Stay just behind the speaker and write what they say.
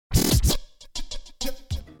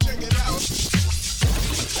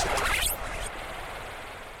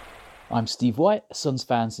I'm Steve White, a Suns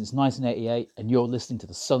fan since 1988, and you're listening to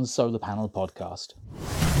the Suns Solar Panel podcast.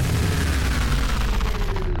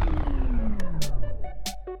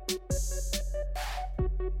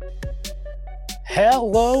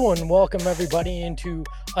 Hello and welcome everybody into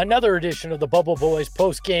another edition of the Bubble Boys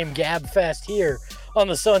post-game Gab Fest here on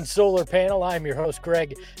the Suns Solar Panel. I'm your host,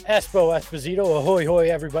 Greg Esposito. Ahoy, hoy,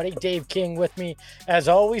 everybody. Dave King with me as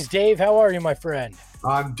always. Dave, how are you, my friend?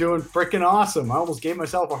 I'm doing freaking awesome. I almost gave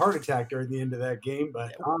myself a heart attack during the end of that game,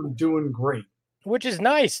 but I'm doing great. Which is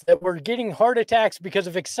nice that we're getting heart attacks because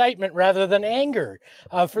of excitement rather than anger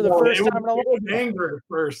for the first time in a long time. Anger at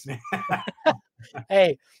first.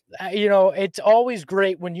 Hey, it's always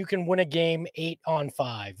great when you can win a game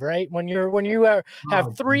 8-on-5, right? When you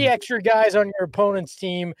have three extra guys on your opponent's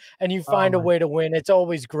team and you find a way to win, it's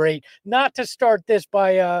always great. Not to start this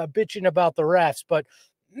by bitching about the refs, but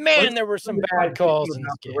man, there were some bad calls in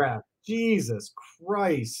this game. Jesus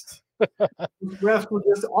Christ. The refs were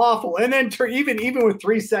just awful. And then even with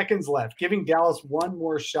 3 seconds left, giving Dallas one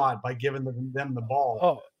more shot by giving them the ball.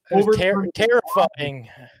 Oh, it was terrifying.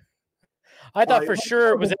 I thought for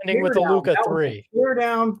sure it was ending with a Luka 3. Tear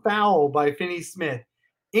down foul by Finney-Smith.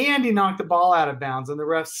 And he knocked the ball out of bounds, and the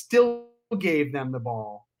refs still gave them the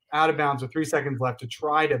ball out of bounds with 3 seconds left to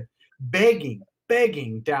try to begging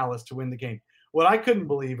Dallas to win the game. What I couldn't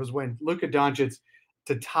believe was when Luka Doncic,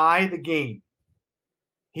 to tie the game,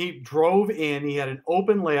 he drove in, he had an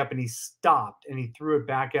open layup, and he stopped, and he threw it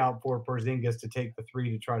back out for Porzingis to take the three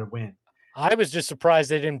to try to win. I was just surprised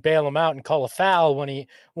they didn't bail him out and call a foul when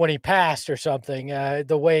he passed or something,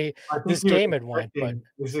 the way this game had went. But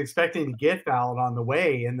he was expecting to get fouled on the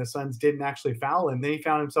way, and the Suns didn't actually foul him. Then he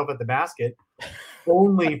found himself at the basket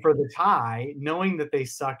only for the tie, knowing that they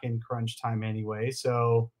suck in crunch time anyway.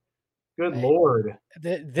 So, good Lord.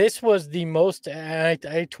 This was the most, I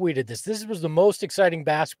tweeted this, this was the most exciting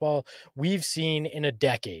basketball we've seen in a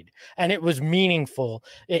decade. And it was meaningful.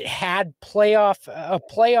 It had a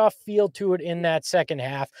playoff feel to it in that second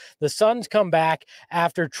half. The Suns come back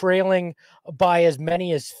after trailing by as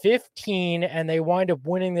many as 15, and they wind up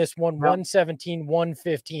winning this one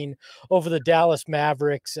 117-115 over the Dallas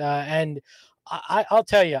Mavericks. And I'll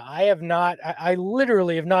tell you, I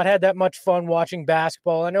literally have not had that much fun watching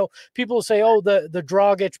basketball. I know people say, oh, the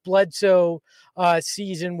Dragic Bledsoe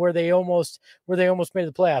season where they almost made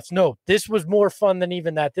the playoffs. No, this was more fun than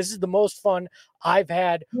even that. This is the most fun I've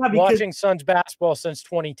had watching Suns basketball since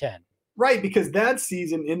 2010. Right, because that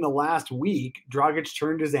season in the last week, Dragic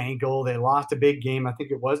turned his ankle. They lost a big game. I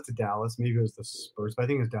think it was to Dallas. Maybe it was the Spurs, but I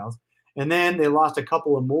think it was Dallas. And then they lost a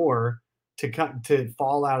couple of more to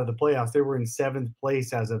fall out of the playoffs. They were in 7th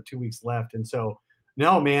place as of 2 weeks left. And so,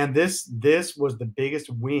 no, man, this was the biggest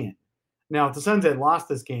win. Now, if the Suns had lost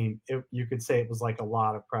this game, you could say it was like a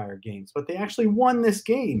lot of prior games, but they actually won this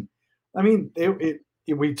game. I mean,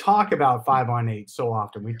 we talk about 5-on-8 so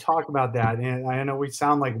often. We talk about that, and I know we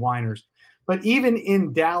sound like whiners, but even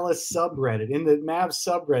in Dallas subreddit, in the Mavs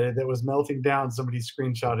subreddit that was melting down, somebody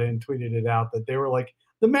screenshotted and tweeted it out that they were like,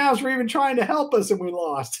 the Mavs were even trying to help us, and we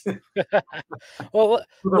lost. Well,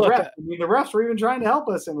 the refs were even trying to help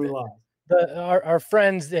us, and we lost. Our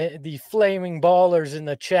friends, the flaming ballers in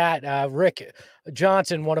the chat, Rick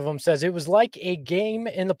Johnson, one of them says it was like a game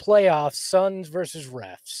in the playoffs, Suns versus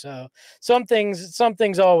refs. So some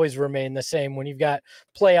things always remain the same when you've got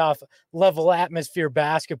playoff level atmosphere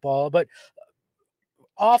basketball, but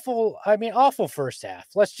awful first half.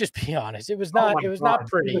 Let's just be honest. It was not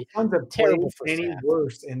pretty. Terrible first any half.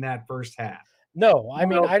 Worse in that first half. No, I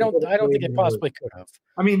mean, I don't think it possibly could have.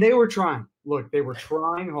 I mean, they were trying. Look, they were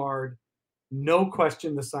trying hard. No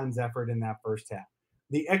question the Suns' effort in that first half.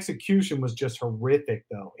 The execution was just horrific,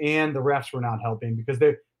 though, and the refs were not helping because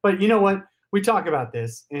but you know what? We talk about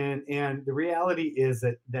this, and the reality is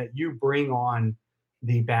that you bring on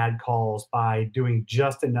the bad calls by doing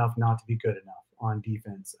just enough not to be good enough on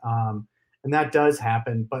defense. And that does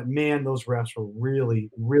happen, but man, those refs were really,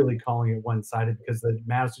 really calling it one-sided because the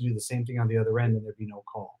Mavs would do the same thing on the other end and there'd be no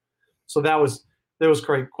call. So that was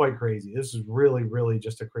quite crazy. This is really, really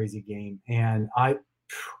just a crazy game. And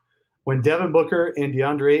when Devin Booker and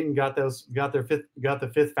DeAndre Ayton got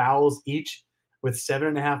the fifth fouls each with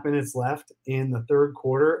 7.5 minutes left in the third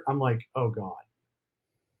quarter, I'm like, oh God.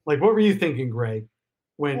 Like, what were you thinking, Greg,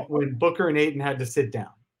 when Booker and Ayton had to sit down?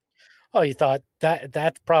 Oh, you thought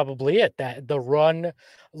that's probably it. That the run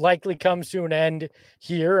likely comes to an end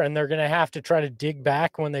here, and they're going to have to try to dig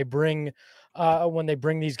back when they bring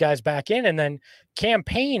these guys back in. And then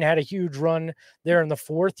Campaign had a huge run there in the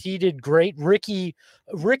fourth. He did great. Ricky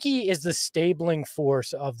is the stabling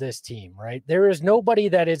force of this team, right? There is nobody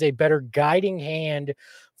that is a better guiding hand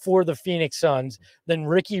for the Phoenix Suns than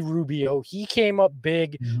Ricky Rubio. He came up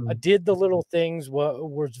big, did the little things,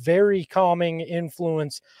 was very calming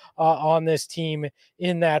influence on this team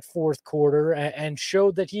in that fourth quarter, and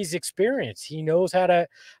showed that he's experienced. He knows how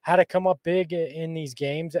to come up big in these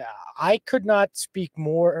games. I could not speak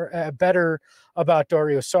more better about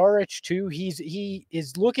Dario Saric too. He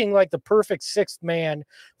is looking like the perfect sixth man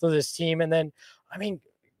for this team. And then, I mean,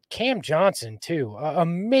 Cam Johnson too.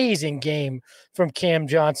 Amazing game from Cam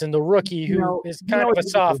Johnson, the rookie who is kind of a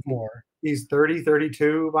sophomore. He's 30,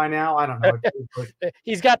 32 by now. I don't know.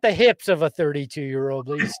 He's got the hips of a 32-year-old,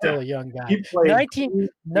 but he's still a young guy.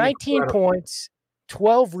 19 points,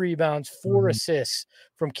 12 rebounds, 4 assists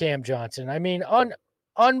from Cam Johnson. I mean,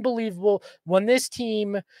 unbelievable. When this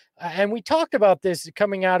team, and we talked about this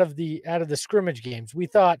coming out of the scrimmage games, we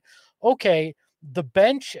thought, okay, the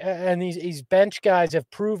bench and these bench guys have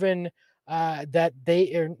proven that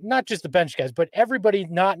they are not just the bench guys, but everybody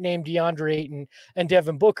not named DeAndre Ayton and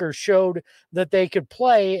Devin Booker showed that they could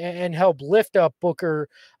play and help lift up Booker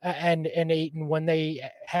and Ayton when they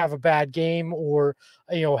have a bad game or,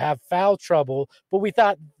 have foul trouble. But we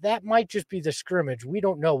thought that might just be the scrimmage. We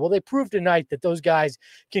don't know. Well, they proved tonight that those guys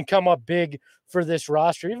can come up big for this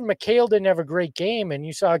roster. Even McHale didn't have a great game, and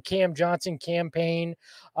you saw Cam Johnson, Campaign,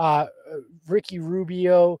 Ricky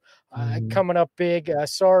Rubio coming up big,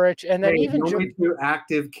 Saric, and then even only 2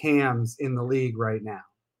 active Cams in the league right now.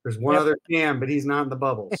 There's one other Cam, but he's not in the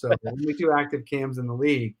bubble. So only 2 active Cams in the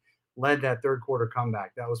league led that third quarter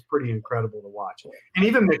comeback. That was pretty incredible to watch. And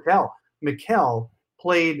even Mikal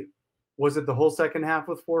played. Was it the whole second half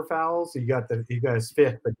with 4 fouls? He got his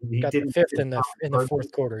fifth, but he didn't. Fifth in the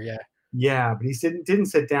fourth quarter. Yeah. Yeah, but he didn't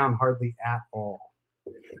sit down hardly at all.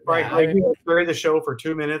 Right, I carry the show for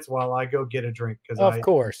 2 minutes while I go get a drink of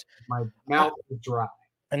course my mouth is dry.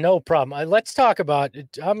 No problem. Let's talk about.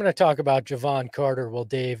 I'm going to talk about Jevon Carter. While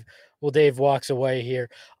Dave walks away here.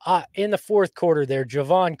 In the fourth quarter, there,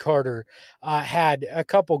 Jevon Carter had a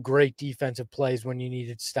couple great defensive plays when you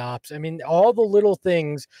needed stops. I mean, all the little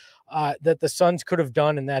things that the Suns could have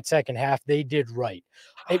done in that second half, they did right.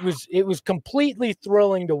 It was completely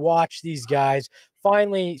thrilling to watch these guys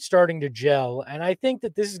finally starting to gel. And I think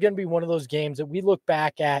that this is going to be one of those games that we look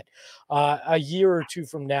back at a year or two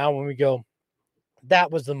from now when we go,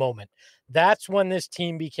 that was the moment. That's when this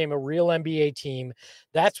team became a real NBA team.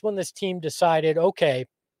 That's when this team decided, okay,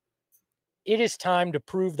 it is time to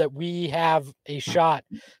prove that we have a shot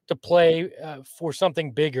to play for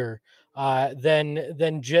something bigger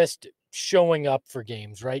than just showing up for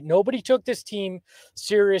games, right? Nobody took this team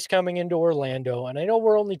serious coming into Orlando. And I know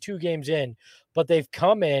we're only 2 games in, but they've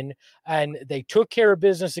come in and they took care of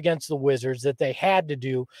business against the Wizards that they had to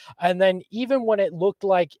do. And then even when it looked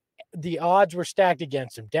like the odds were stacked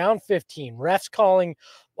against them, down 15, refs calling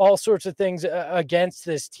all sorts of things against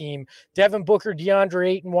this team, Devin Booker, DeAndre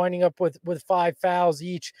Ayton winding up with 5 fouls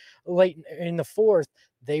each late in the fourth,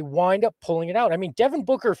 they wind up pulling it out. I mean, Devin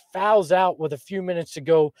Booker fouls out with a few minutes to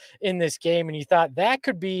go in this game, and you thought that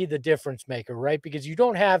could be the difference maker, right? Because you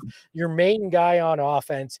don't have your main guy on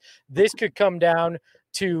offense. This could come down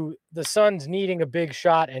to the Suns needing a big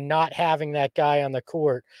shot and not having that guy on the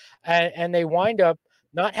court. And they wind up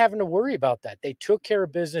not having to worry about that. They took care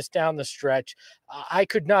of business down the stretch. I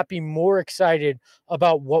could not be more excited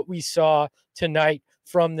about what we saw tonight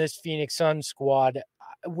from this Phoenix Suns squad.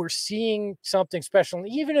 We're seeing something special.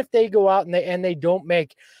 Even if they go out and they don't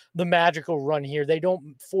make the magical run here, they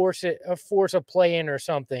don't force a play in or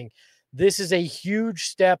something. This is a huge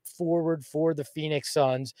step forward for the Phoenix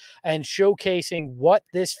Suns and showcasing what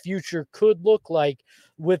this future could look like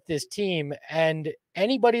with this team. And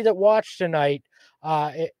anybody that watched tonight,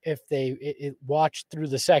 if they watched through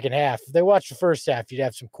the second half, if they watched the first half, you'd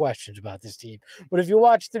have some questions about this team. But if you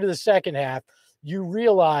watch through the second half, you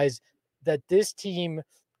realize that this team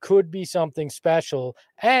could be something special.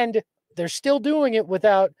 And they're still doing it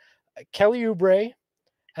without Kelly Oubre,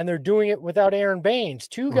 and they're doing it without Aaron Baines,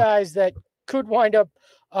 2 guys that could wind up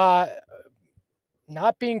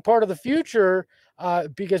not being part of the future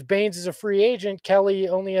because Baines is a free agent. Kelly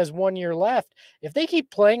only has 1 year left. If they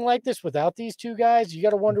keep playing like this without these 2 guys, you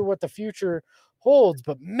got to wonder what the future holds.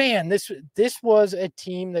 But man, this was a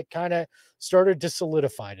team that kind of started to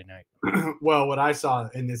solidify tonight. Well, what I saw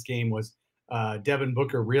in this game was Devin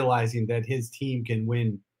Booker realizing that his team can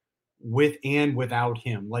win with and without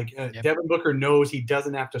him. Like Devin Booker knows he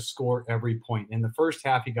doesn't have to score every point. In the first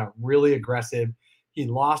half, he got really aggressive. He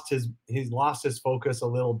lost his focus a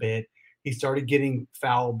little bit. He started getting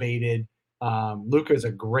foul baited. Luka is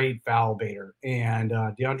a great foul baiter, and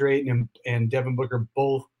DeAndre Ayton and Devin Booker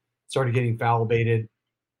both started getting foul baited.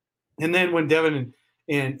 And then when Devin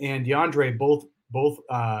and DeAndre both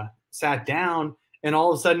sat down, and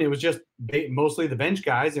all of a sudden it was just mostly the bench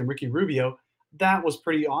guys and Ricky Rubio. That was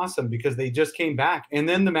pretty awesome because they just came back. And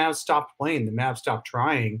then the Mavs stopped playing. The Mavs stopped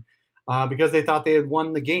trying because they thought they had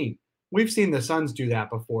won the game. We've seen the Suns do that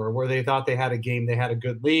before, where they thought they had a game, they had a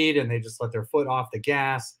good lead, and they just let their foot off the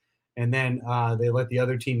gas, and then they let the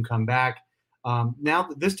other team come back. Now,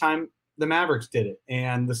 this time, the Mavericks did it,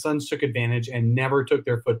 and the Suns took advantage and never took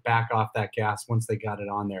their foot back off that gas once they got it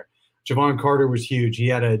on there. Jevon Carter was huge. He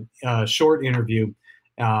had a short interview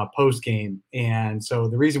post-game, and so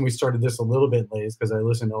the reason we started this a little bit late is because I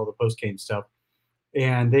listened to all the post-game stuff,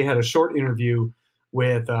 and they had a short interview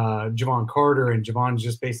with Jevon Carter, and Jevon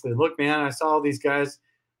just basically, look, man, I saw all these guys,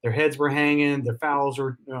 their heads were hanging, the fouls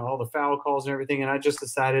were, all the foul calls and everything, and I just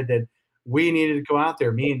decided that we needed to go out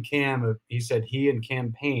there. Me and Cam, he said he and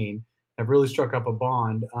Cam Payne have really struck up a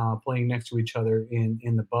bond playing next to each other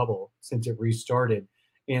in the bubble since it restarted.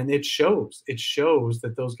 And it shows. It shows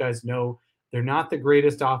that those guys know they're not the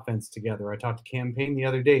greatest offense together. I talked to Cam Payne the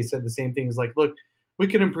other day. He said the same thing. He's like, look, we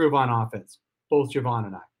can improve on offense, both Jevon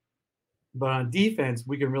and I. But on defense,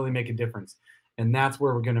 we can really make a difference. And that's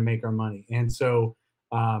where we're going to make our money. And so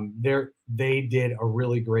they did a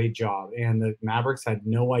really great job. And the Mavericks had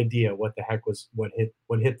no idea what the heck was what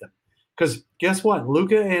hit them. Because guess what?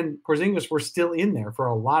 Luka and Porzingis were still in there for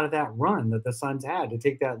a lot of that run that the Suns had to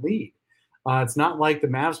take that lead. It's not like the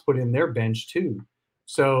Mavs put in their bench too.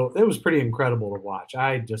 So it was pretty incredible to watch.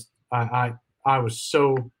 I was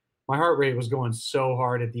so – my heart rate was going so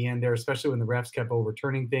hard at the end there, especially when the refs kept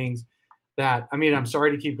overturning things. That, I mean, I'm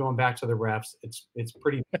sorry to keep going back to the refs. It's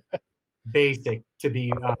pretty basic to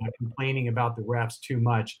be complaining about the refs too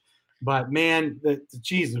much. But man,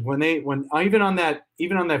 Jesus, when even on that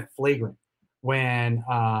flagrant, when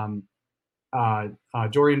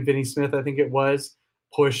Dorian Finney-Smith, I think it was,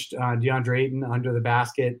 pushed DeAndre Ayton under the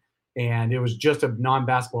basket, and it was just a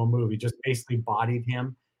non-basketball move. He just basically bodied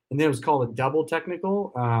him, and then it was called a double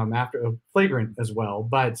technical after a flagrant as well.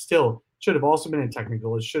 But still, should have also been a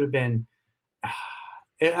technical. It should have been. I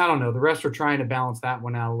don't know. The refs were trying to balance that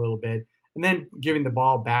one out a little bit. And then giving the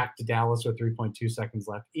ball back to Dallas with 3.2 seconds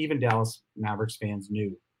left. Even Dallas Mavericks fans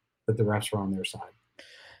knew that the refs were on their side.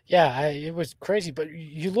 Yeah, it was crazy. But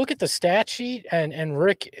you look at the stat sheet, and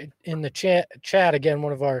Rick in the chat again,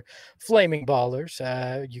 one of our flaming ballers.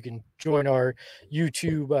 You can join our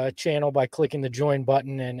YouTube channel by clicking the join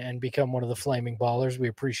button and become one of the flaming ballers. We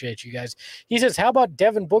appreciate you guys. He says, how about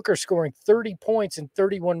Devin Booker scoring 30 points in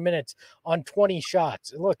 31 minutes on 20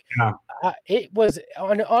 shots? Look, it was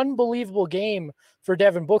an unbelievable game for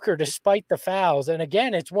Devin Booker despite the fouls. And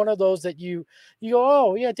again, it's one of those that you go,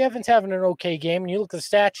 oh yeah, Devin's having an okay game. And you look at the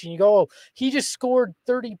stats and you go, oh, he just scored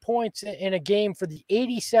 30 points in a game for the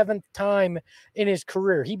 87th time in his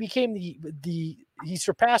career. He became he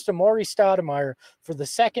surpassed Amari Stoudemire for the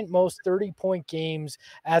second most 30-point games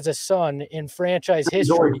as a Sun in franchise history.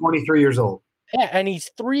 He's only 23 years old. Yeah, and he's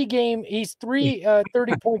three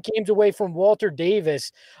 30-point games away from Walter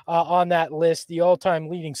Davis on that list, the all-time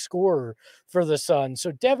leading scorer for the Suns.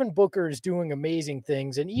 So Devin Booker is doing amazing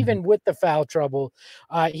things, and even with the foul trouble,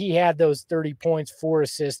 he had those 30 points, 4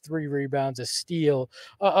 assists, 3 rebounds, a steal,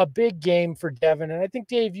 a big game for Devin. And I think,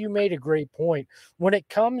 Dave, you made a great point. When it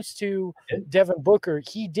comes to Devin Booker,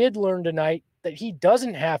 he did learn tonight that he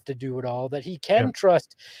doesn't have to do it all, that he can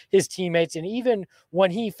trust his teammates. And even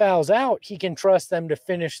when he fouls out, he can trust them to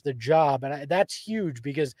finish the job. And that's huge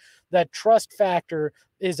because that trust factor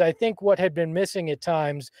is, I think, what had been missing at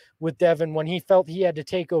times with Devin when he felt he had to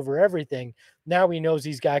take over everything. Now he knows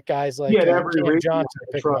he's got guys like Cam Johnson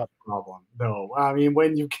to pick up. Problem, though. I mean,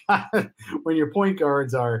 when your point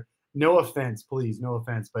guards are, no offense, please, no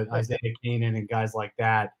offense, but Isaiah Canaan and guys like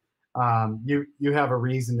that, you have a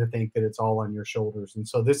reason to think that it's all on your shoulders. And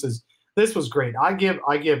so this was great. I give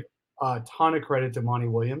a ton of credit to Monty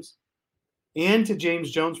Williams and to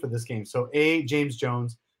James Jones for this game. So James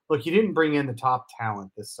Jones, look, he didn't bring in the top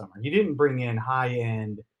talent this summer. He didn't bring in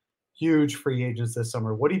high-end, huge free agents this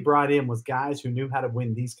summer. What he brought in was guys who knew how to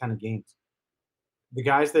win these kind of games. The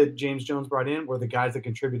guys that James Jones brought in were the guys that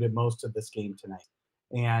contributed most to this game tonight.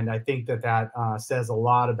 And I think that says a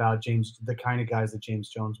lot about the kind of guys that James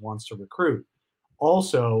Jones wants to recruit.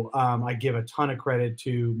 Also, I give a ton of credit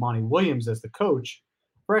to Monty Williams as the coach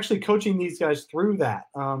for actually coaching these guys through that.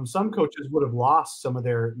 Some coaches would have lost some of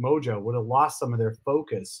their mojo, would have lost some of their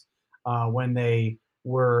focus when they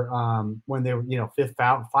were,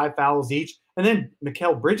 5 fouls each. And then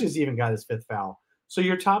Mikal Bridges even got his 5th foul. So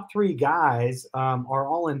your top three guys are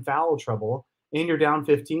all in foul trouble, and you're down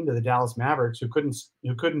 15 to the Dallas Mavericks, who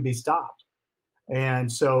couldn't be stopped. And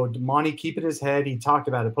so Monty keeping his head, he talked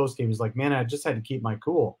about it post game. He's like, man, I just had to keep my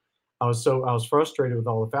cool. I was frustrated with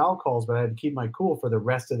all the foul calls, but I had to keep my cool for the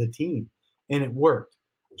rest of the team. And it worked.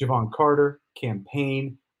 Javon Carter, Cam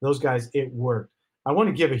Payne, those guys, it worked. I want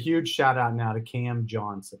to give a huge shout out now to Cam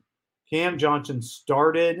Johnson. Cam Johnson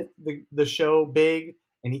started the show big,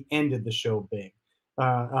 and he ended the show big.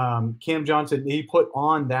 Cam Johnson, he put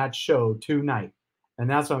on that show tonight, and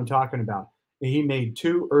that's what I'm talking about. He made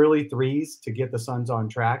 2 early threes to get the Suns on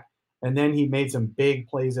track, and then he made some big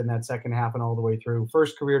plays in that second half and all the way through.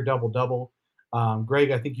 First career double-double. Greg,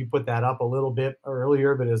 I think you put that up a little bit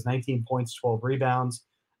earlier, but it was 19 points, 12 rebounds.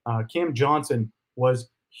 Cam Johnson was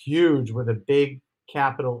huge with a big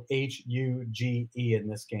capital H-U-G-E in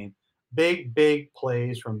this game. Big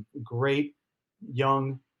plays from great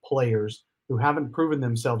young players who haven't proven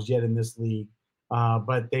themselves yet in this league,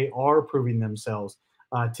 but they are proving themselves.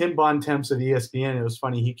 Tim Bontemps of ESPN, it was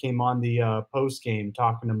funny, he came on the post game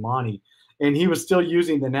talking to Monty, and he was still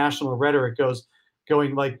using the national rhetoric,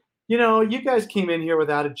 going like, you guys came in here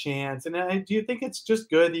without a chance, and do you think it's just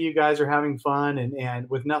good that you guys are having fun and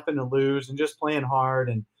with nothing to lose and just playing hard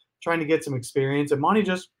and trying to get some experience? And Monty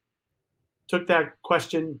just took that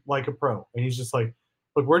question like a pro, and he's just like,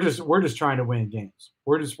 look, we're just trying to win games.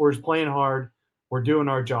 We're just playing hard. We're doing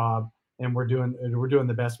our job, and we're doing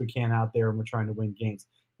the best we can out there, and we're trying to win games.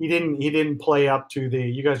 He didn't play up to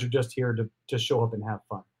you guys are just here to show up and have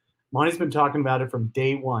fun. Monty's been talking about it from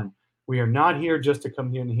day one. We are not here just to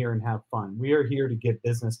come in here and have fun. We are here to get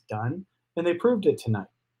business done, and they proved it tonight.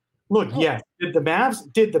 Look, yes, did the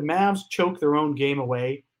Mavs choke their own game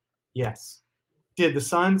away? Yes. Did the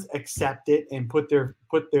Suns accept it and put their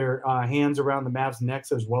hands around the Mavs'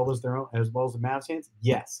 necks as well as the Mavs' hands?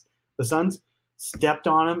 Yes. The Suns stepped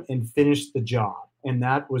on them and finished the job, and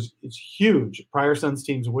it's huge. Prior Suns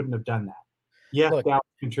teams wouldn't have done that. Yes, that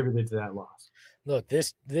contributed to that loss. Look,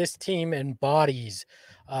 this team embodies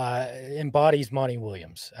Monty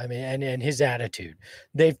Williams. I mean, and his attitude.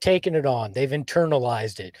 They've taken it on. They've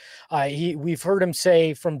internalized it. We've heard him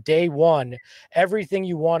say from day one, everything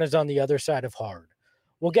you want is on the other side of hard.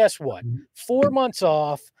 Well, guess what? 4 months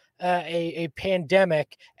off, a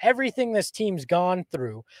pandemic, everything this team's gone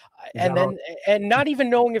through, and not even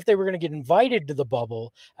knowing if they were going to get invited to the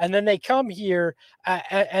bubble, and then they come here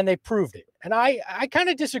and they proved it. And I kind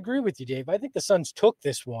of disagree with you, Dave. I think the Suns took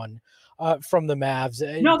this one from the Mavs.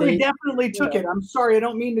 No, they definitely took it. I'm sorry, I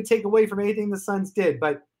don't mean to take away from anything the Suns did,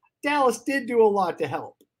 but Dallas did do a lot to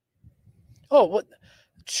help. Oh, well,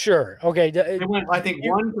 sure. Okay. They went, I think,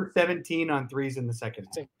 1 for 17 on threes in the second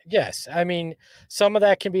half. Yes. I mean, some of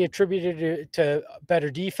that can be attributed to better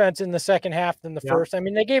defense in the second half than the first. I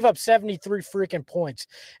mean, they gave up 73 freaking points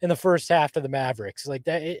in the first half to the Mavericks. Like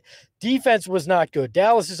that, defense was not good.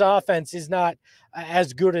 Dallas's offense is not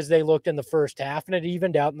as good as they looked in the first half, and it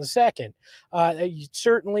evened out in the second.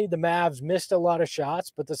 Certainly the Mavs missed a lot of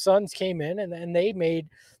shots, but the Suns came in and they made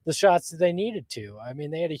the shots that they needed to. I mean,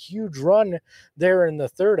 they had a huge run there in the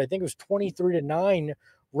third. I think it was 23-9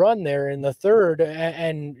 run there in the third,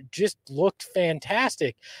 and just looked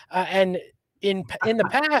fantastic. And in the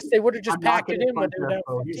past, they would have just packed it in when they were down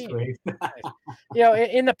 15.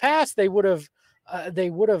 In the past, they would have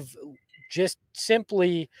just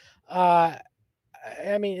simply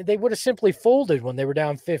they would have simply folded when they were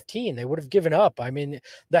down 15. They would have given up. I mean,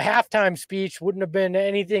 the halftime speech wouldn't have been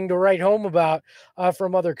anything to write home about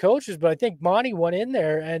from other coaches. But I think Monty went in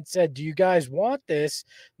there and said, do you guys want this?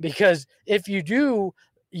 Because if you do,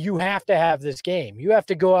 you have to have this game. You have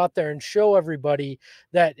to go out there and show everybody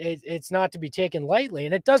that it's not to be taken lightly.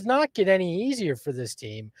 And it does not get any easier for this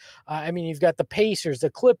team. I mean, you've got the Pacers, the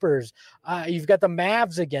Clippers, you've got the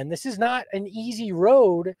Mavs again. This is not an easy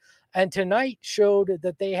road. And tonight showed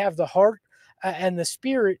that they have the heart and the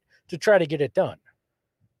spirit to try to get it done.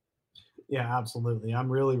 Yeah, absolutely. I'm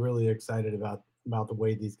really, really excited about the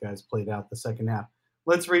way these guys played out the second half.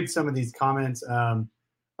 Let's read some of these comments.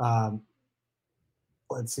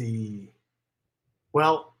 Let's see.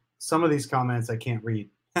 Well, some of these comments I can't read.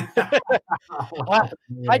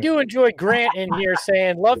 I do enjoy Grant in here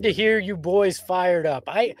saying, love to hear you boys fired up.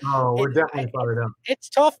 We're definitely fired up. It's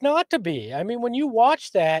tough not to be. I mean, when you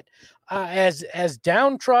watch that, as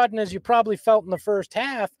downtrodden as you probably felt in the first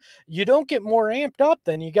half, you don't get more amped up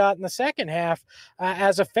than you got in the second half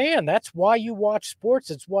as a fan. That's why you watch sports.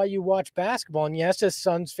 It's why you watch basketball. And yes, as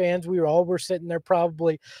Suns fans, we were sitting there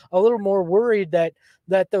probably a little more worried that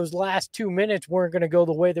those last 2 minutes weren't going to go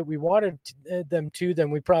the way that we wanted them to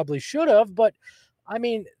than we probably should have. But I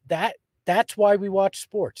mean, that's why we watch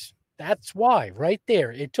sports. That's why, right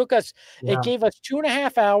there. It took us, it gave us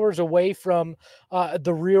 2.5 hours away from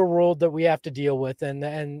the real world that we have to deal with, and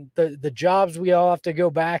the jobs we all have to go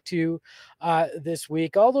back to this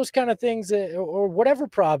week, all those kind of things, or whatever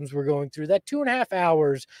problems we're going through. That 2.5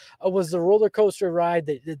 hours was the roller coaster ride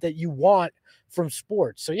that you want from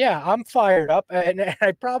sports. So yeah, I'm fired up, and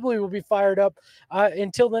I probably will be fired up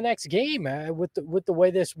until the next game with the way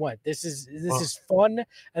this went. This is fun,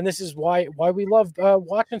 and this is why we love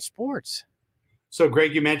watching sports. So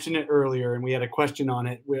Greg, you mentioned it earlier, and we had a question on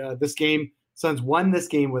it. This game, Suns won this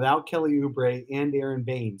game without Kelly Oubre and Aaron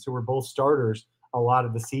Baines, who were both starters a lot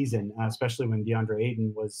of the season, especially when DeAndre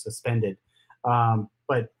Ayton was suspended.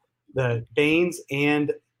 But the Baines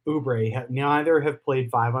and Oubre neither have played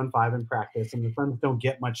 5-on-5 in practice, and the Suns don't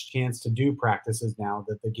get much chance to do practices now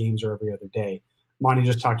that the games are every other day. Monty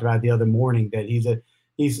just talked about it the other morning that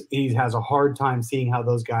he has a hard time seeing how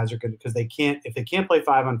those guys are good, because if they can't play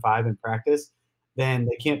 5-on-5 in practice, then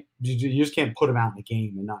you just can't put them out in the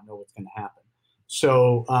game and not know what's going to happen.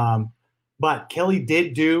 So, but Kelly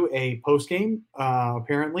did do a post game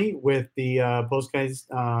apparently with the post guys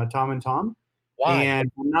Tom and Tom. Why?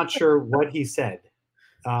 And I'm not sure what he said.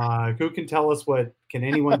 Who can tell us can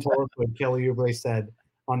anyone tell us what Kelly Oubre said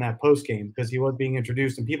on that post game? Because he was being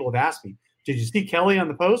introduced, and people have asked me, did you see Kelly on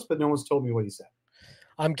the post? But no one's told me what he said.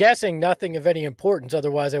 I'm guessing nothing of any importance.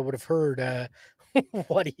 Otherwise I would have heard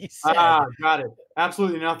what he said. Got it.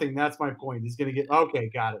 Absolutely nothing. That's my point. He's going to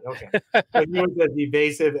okay. Got it. Okay. But he was as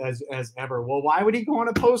evasive as ever. Well, why would he go on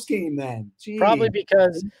a post game then? Jeez.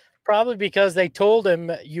 Probably because they told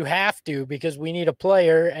him you have to, because we need a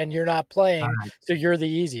player and you're not playing, so you're the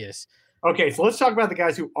easiest. Okay, so let's talk about the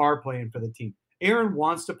guys who are playing for the team. Aaron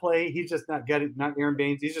wants to play. He's just not Aaron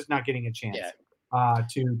Baines. He's just not getting a chance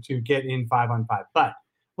to get in 5-on-5. But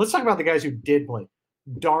let's talk about the guys who did play.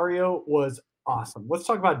 Dario was awesome. Let's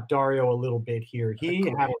talk about Dario a little bit here. He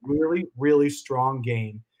had a really, really strong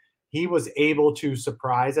game. He was able to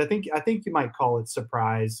surprise. I think you might call it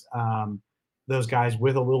surprise. Those guys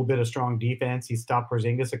with a little bit of strong defense. He stopped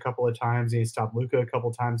Porzingis a couple of times. He stopped Luka a couple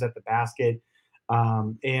of times at the basket.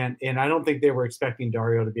 And I don't think they were expecting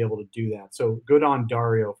Dario to be able to do that. So good on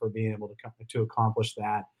Dario for being able to accomplish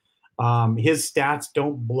that. His stats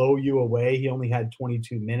don't blow you away. He only had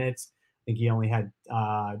 22 minutes. I think he only had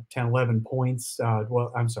 10, 11 points.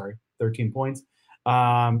 13 points.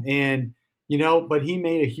 But he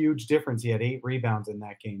made a huge difference. He had 8 rebounds in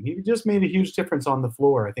that game. He just made a huge difference on the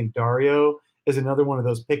floor. I think Dario is another one of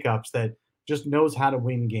those pickups that just knows how to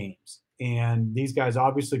win games. And these guys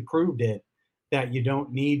obviously proved it, that you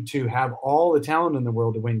don't need to have all the talent in the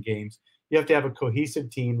world to win games. You have to have a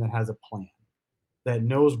cohesive team that has a plan, that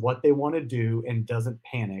knows what they want to do and doesn't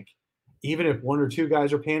panic. Even if 1 or 2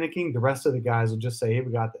 guys are panicking, the rest of the guys will just say, hey,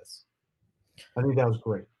 we got this. I think that was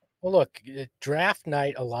great. Well, look, draft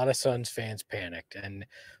night, a lot of Suns fans panicked, and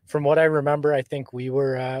from what I remember, I think we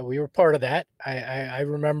were part of that. I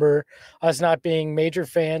remember us not being major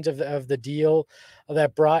fans of the deal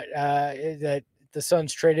that brought that the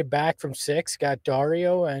Suns traded back from 6, got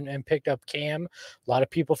Dario and picked up Cam. A lot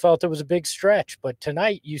of people felt it was a big stretch, but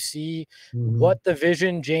tonight you see what the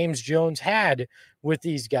vision James Jones had with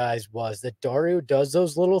these guys was, that Dario does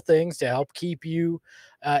those little things to help keep you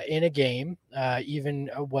in a game, even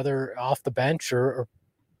whether off the bench or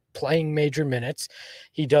playing major minutes.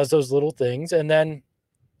 He does those little things, and then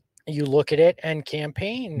you look at it, and Cam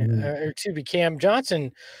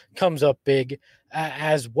Johnson comes up big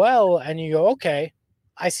as well, and you go, okay,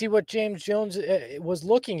 I see what James Jones was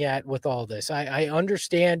looking at with all this. I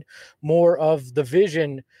understand more of the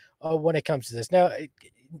vision when it comes to this. Now,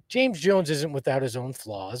 James Jones isn't without his own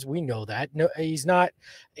flaws. We know that. No, he's not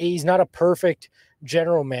a perfect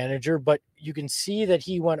general manager, but you can see that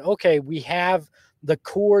he went, okay, we have the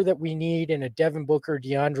core that we need in a Devin Booker,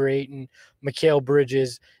 DeAndre Ayton, Mikal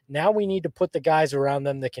Bridges. Now we need to put the guys around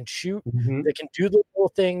them that can shoot, that can do the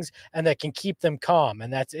little things, and that can keep them calm.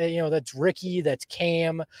 And that's, that's Ricky, that's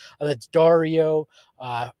Cam, that's Dario.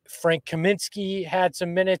 Frank Kaminsky had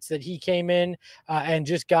some minutes that he came in and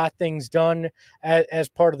just got things done as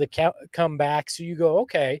part of the comeback. So you go,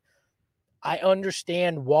 okay, I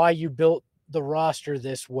understand why you built the roster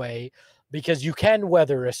this way, because you can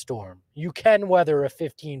weather a storm. You can weather a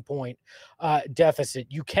 15-point deficit.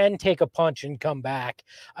 You can take a punch and come back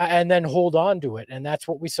and then hold on to it. And that's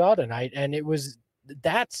what we saw tonight. And it was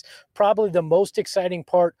that's probably the most exciting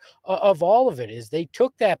part of all of it is they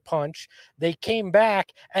took that punch, they came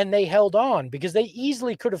back, and they held on because they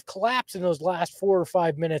easily could have collapsed in those last 4 or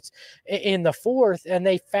 5 minutes in the fourth, and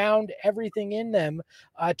they found everything in them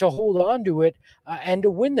to hold on to it and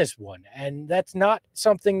to win this one. And that's not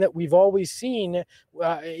something that we've always seen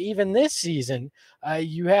even this season.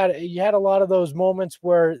 You had a lot of those moments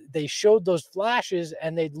where they showed those flashes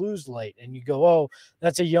and they'd lose late, and you go, "Oh,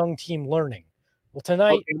 that's a young team learning." Well,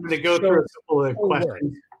 tonight okay, I'm going to go through a couple of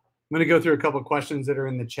questions. I'm going to go through a couple of questions that are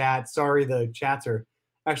in the chat. Sorry, the chats are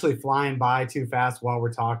actually flying by too fast while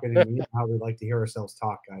we're talking, and you know how we like to hear ourselves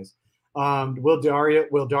talk, guys. Will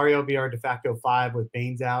Dario be our de facto 5 with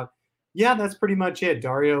Baines out? Yeah, that's pretty much it.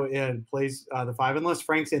 Dario plays the 5 unless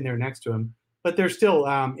Frank's in there next to him. But they're still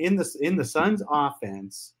in the Suns'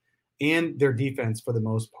 offense and their defense for the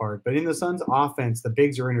most part. But in the Suns' offense, the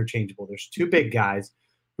bigs are interchangeable. There's 2 big guys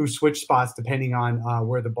who switch spots depending on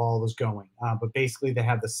where the ball is going. But basically, they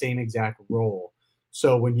have the same exact role.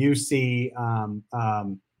 So when you see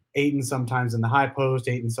Ayton sometimes in the high post,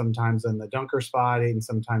 Ayton sometimes in the dunker spot, Ayton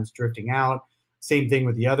sometimes drifting out, same thing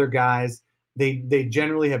with the other guys. They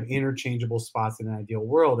generally have interchangeable spots in an ideal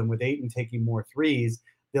world. And with Ayton taking more threes,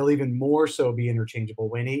 they'll even more so be interchangeable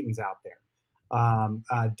when Ayton's out there.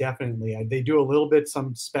 Definitely. They do a little bit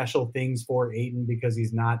some special things for Ayton because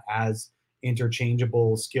he's not as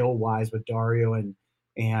interchangeable skill-wise with Dario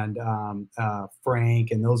and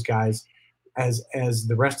Frank and those guys as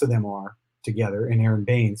the rest of them are together, and Aaron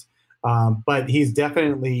Baines. But he's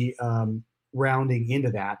definitely rounding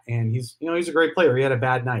into that, and he's a great player. He had a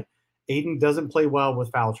bad night. Ayton doesn't play well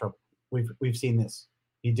with foul trouble. We've seen this.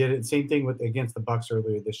 He did it same thing against the Bucks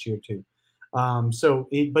earlier this year too.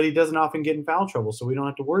 But he doesn't often get in foul trouble, so we don't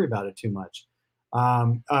have to worry about it too much.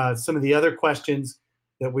 Some of the other questions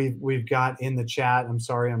that we've got in the chat. I'm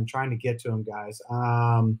sorry, I'm trying to get to them, guys.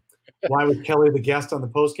 Why was Kelly the guest on the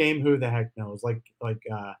post game? Who the heck knows? Like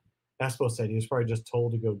Espo said, he was probably just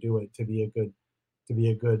told to go do it to be a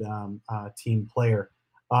good team player.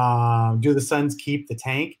 Do the Suns keep the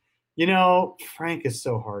tank? Frank is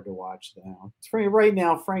so hard to watch now. Right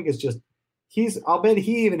now, Frank is just I'll bet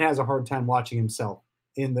he even has a hard time watching himself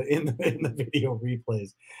in the video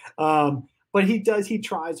replays. But he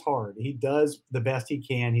tries hard. He does the best he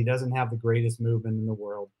can. He doesn't have the greatest movement in the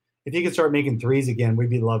world. If he could start making threes again, we'd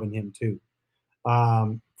be loving him too.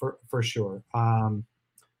 For sure.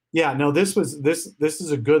 This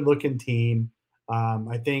is a good looking team.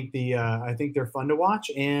 I think they're fun to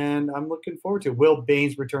watch, and I'm looking forward to it. Will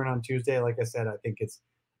Baines return on Tuesday? Like I said, I think it's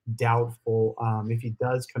doubtful. If he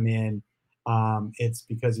does come in, it's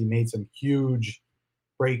because he made some huge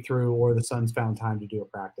breakthrough or the Suns found time to do a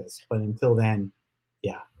practice. But until then,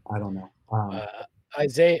 I don't know.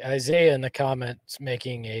 Isaiah in the comments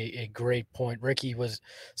making a great point. Ricky was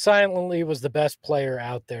the best player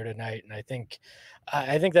out there tonight, and I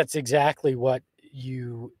think that's exactly what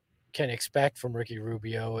you can expect from Ricky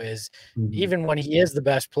Rubio is even when he is the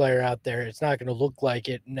best player out there, it's not going to look like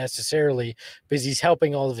it necessarily because he's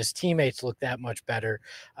helping all of his teammates look that much better.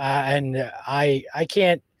 And I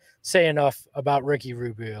can't say enough about Ricky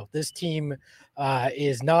Rubio. This team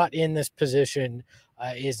is not in this position,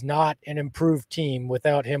 is not an improved team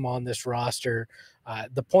without him on this roster.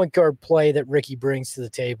 The point guard play that Ricky brings to the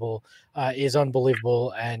table is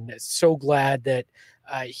unbelievable, and so glad that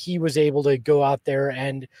he was able to go out there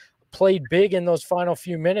and played big in those final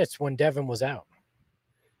few minutes when Devin was out.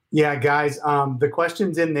 Yeah, guys, the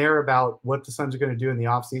questions in there about what the Suns are going to do in the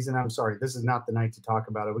offseason, I'm sorry, this is not the night to talk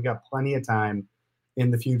about it. We got plenty of time in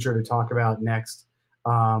the future to talk about next.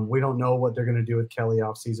 We don't know what they're going to do with Kelly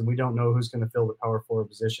offseason. We don't know who's going to fill the power forward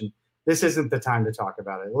position. This isn't the time to talk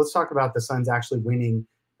about it. Let's talk about the Suns actually winning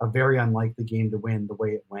a very unlikely game to win the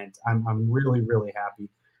way it went. I'm really, really happy.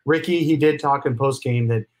 Ricky, he did talk in post game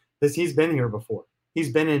that he's been here before. He's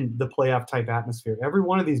been in the playoff type atmosphere. Every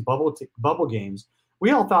one of these bubble games,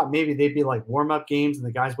 we all thought maybe they'd be like warm up games and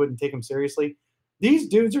the guys wouldn't take them seriously. These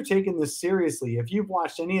dudes are taking this seriously. If you've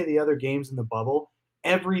watched any of the other games in the bubble,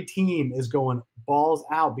 every team is going balls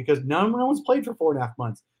out because no one's played for 4.5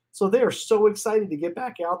 months. So they are so excited to get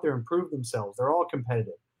back out there and prove themselves. They're all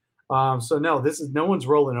competitive. No one's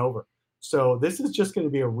rolling over. So this is just going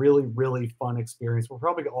to be a really, really fun experience. We're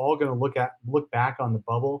probably all going to look back on the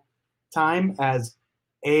bubble time as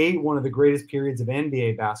one of the greatest periods of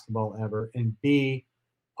NBA basketball ever, and B,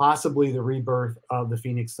 possibly the rebirth of the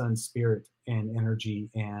Phoenix Suns spirit and energy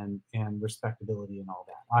and respectability and all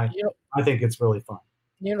that. I think it's really fun.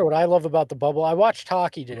 You know what I love about the bubble? I watched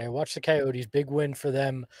hockey today. I watched the Coyotes, big win for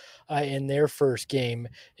them in their first game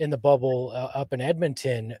in the bubble up in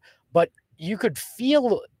Edmonton. But you could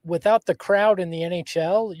feel without the crowd in the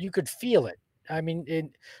NHL, you could feel it. I mean,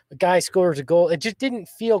 a guy scores a goal. It just didn't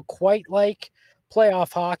feel quite like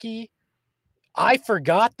playoff hockey. I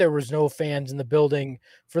forgot there was no fans in the building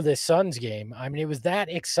for this Suns game. I mean, it was that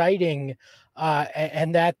exciting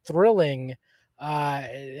and that thrilling.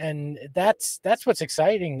 And that's what's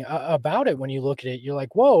exciting about it. When you look at it, you're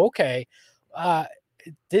like, whoa, okay.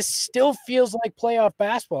 This still feels like playoff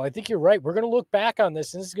basketball. I think you're right. We're going to look back on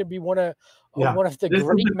this, and this is going to be one of the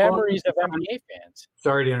great memories of NBA fans.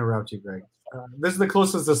 Sorry to interrupt you, Greg. This is the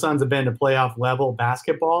closest the Suns have been to playoff level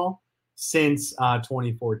basketball since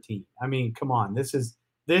 2014. I mean, come on, this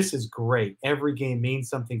is great. Every game means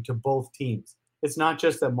something to both teams. It's not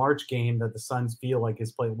just a March game that the Suns feel like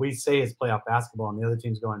is play. We say it's playoff basketball, and the other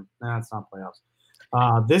team's going, nah, it's not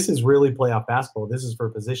playoffs. This is really playoff basketball. This is for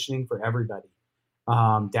positioning for everybody.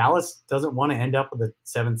 Dallas doesn't want to end up with a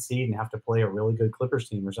 7th seed and have to play a really good Clippers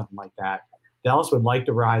team or something like that. Dallas would like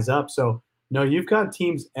to rise up. So, no, you've got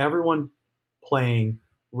teams, everyone playing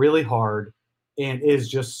really hard, and it is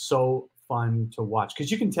just so fun to watch.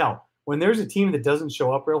 Because you can tell when there's a team that doesn't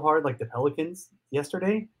show up real hard, like the Pelicans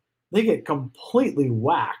yesterday, they get completely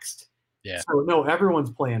waxed. Yeah. So, no,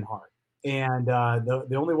 everyone's playing hard. And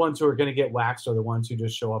the only ones who are going to get waxed are the ones who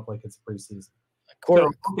just show up like it's a preseason.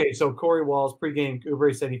 So Corey Walls pregame,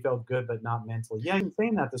 Oubre said he felt good, but not mentally. Yeah, he's been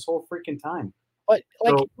saying that this whole freaking time. But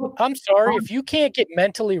I'm sorry, if you can't get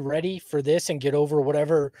mentally ready for this and get over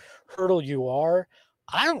whatever hurdle you are,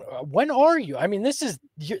 when are you? I mean, this is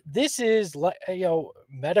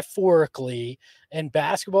metaphorically in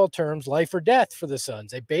basketball terms, life or death for the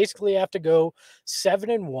Suns. They basically have to go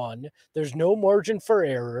 7-1. There's no margin for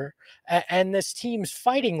error, and this team's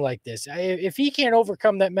fighting like this. If he can't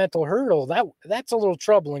overcome that mental hurdle, that's a little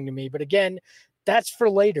troubling to me. But again, that's for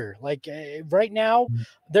later. Like right now,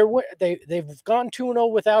 they've gone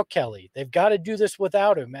 2-0 without Kelly. They've got to do this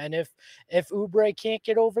without him. And if Oubre can't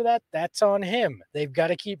get over that, that's on him. They've got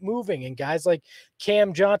to keep moving. And guys like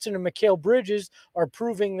Cam Johnson and Mikal Bridges are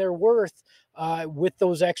proving their worth with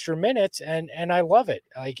those extra minutes. And I love it.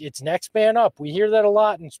 Like, it's next man up. We hear that a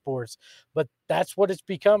lot in sports, but that's what it's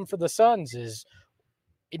become for the Suns is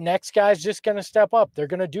next guy's just going to step up. They're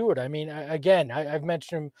going to do it. I mean, again, I've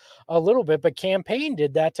mentioned him a little bit, but Cam Payne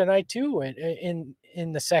did that tonight too.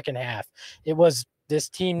 In the second half, it was, this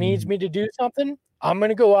team needs me to do something. I'm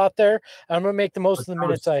going to go out there. I'm going to make the most of the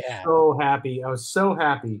minutes I have. I was so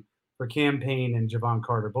happy for Cam Payne and Javon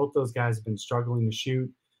Carter. Both those guys have been struggling to shoot.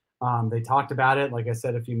 They talked about it, like I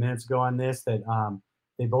said a few minutes ago on this, that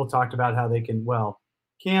they both talked about how they can,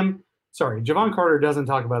 Javon Carter doesn't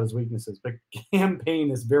talk about his weaknesses, but Cam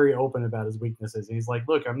Payne is very open about his weaknesses. He's like,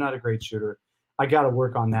 look, I'm not a great shooter. I got to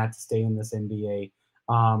work on that to stay in this NBA.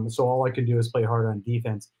 So all I can do is play hard on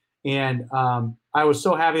defense. And I was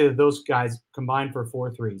so happy that those guys combined for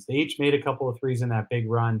 4 threes. They each made a couple of threes in that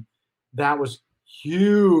big run. That was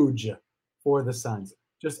huge for the Suns.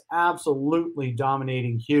 Just absolutely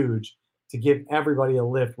dominating, huge, to give everybody a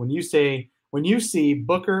lift. When you see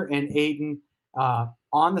Booker and Ayton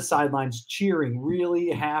on the sidelines cheering,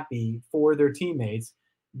 really happy for their teammates,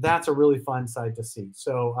 that's a really fun sight to see.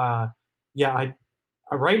 So,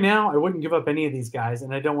 right now, I wouldn't give up any of these guys,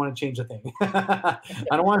 and I don't want to change a thing. I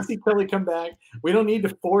don't want to see Kelly come back. We don't need to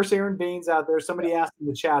force Aaron Baines out there. Somebody asked in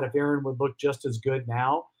the chat if Aaron would look just as good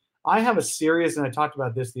now. I have a serious, and I talked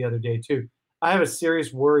about this the other day too, I have a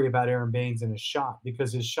serious worry about Aaron Baines and his shot,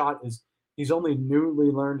 because his shot is, he's only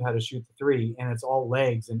newly learned how to shoot the three, and it's all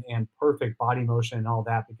legs and perfect body motion and all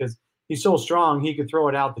that, because he's so strong he could throw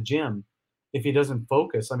it out the gym if he doesn't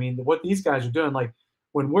focus. I mean, what these guys are doing, like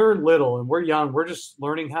when we're little and we're young, we're just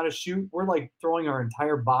learning how to shoot. We're like throwing our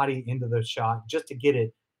entire body into the shot just to get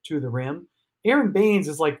it to the rim. Aaron Baines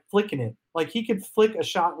is like flicking it. Like he could flick a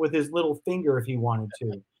shot with his little finger if he wanted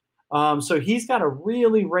to. So he's got to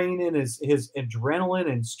really rein in his adrenaline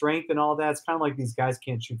and strength and all that. It's kind of like these guys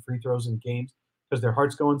can't shoot free throws in games because their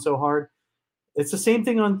heart's going so hard. It's the same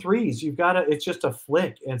thing on threes. It's just a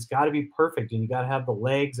flick, and it's got to be perfect, and you got to have the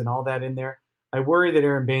legs and all that in there. I worry that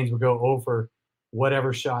Aaron Baines will go over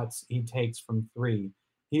whatever shots he takes from three.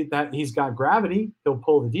 He's got gravity. He'll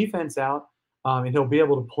pull the defense out, and he'll be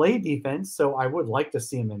able to play defense. So I would like to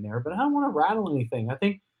see him in there, but I don't want to rattle anything. I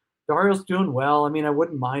think Dario's doing well. I mean, I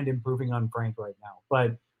wouldn't mind improving on Frank right now,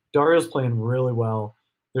 but Dario's playing really well.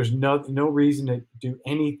 There's no reason to do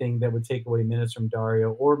anything that would take away minutes from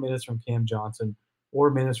Dario or minutes from Cam Johnson or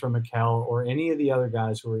minutes from Mikal or any of the other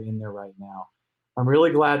guys who are in there right now. I'm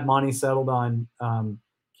really glad Monty settled on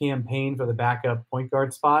Cam Payne for the backup point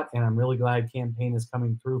guard spot, and I'm really glad Cam Payne is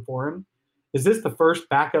coming through for him. Is this the first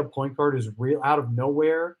backup point guard who's real out of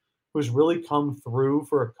nowhere who's really come through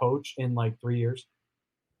for a coach in like 3 years?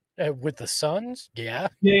 With the Suns, yeah.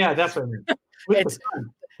 Yeah, that's what I mean. With the It's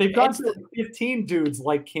Suns. They've gone it's through 15 dudes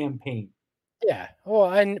like campaign. Yeah.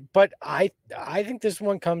 Well, but I think this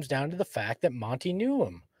one comes down to the fact that Monty knew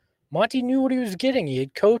him. Monty knew what he was getting. He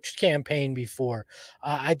had coached campaign before.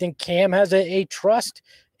 I think Cam has a trust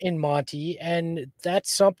in Monty, and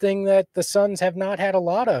that's something that the Suns have not had a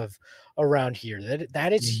lot of around here.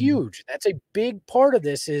 That is huge. That's a big part of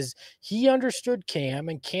this. Is he understood Cam,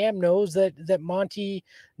 and Cam knows that Monty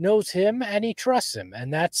knows him and he trusts him,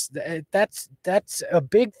 and that's a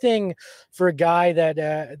big thing for a guy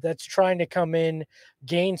that's trying to come in,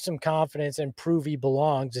 gain some confidence, and prove he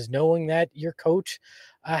belongs. Is knowing that your coach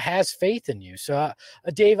has faith in you. So,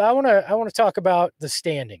 Dave, I want to talk about the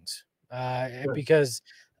standings because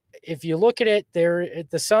if you look at it,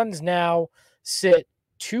 the Suns now sit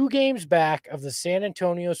 2 games back of the San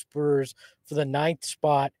Antonio Spurs for the 9th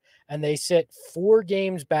spot, and they sit 4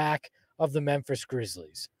 games back of the Memphis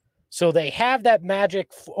Grizzlies. So they have that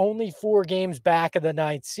magic only 4 games back of the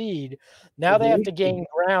 9th seed. Now they have to gain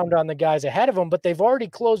ground on the guys ahead of them, but they've already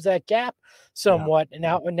closed that gap somewhat, and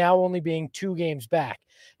now only being 2 games back.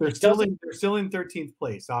 They're still in 13th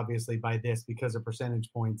place, obviously, by this because of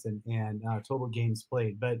percentage points and total games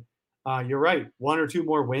played. But you're right, 1 or 2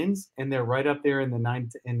 more wins, and they're right up there in the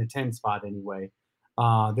 9th and the 10th spot anyway.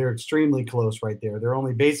 They're extremely close right there. They're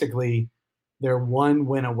only they're 1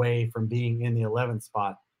 win away from being in the 11th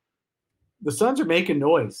spot. The Suns are making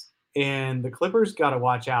noise, and the Clippers got to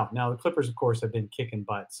watch out. Now, the Clippers, of course, have been kicking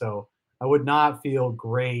butt, so I would not feel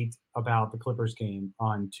great about the Clippers game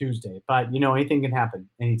on Tuesday. But, anything can happen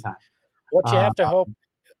anytime. What you have to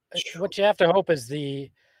hope is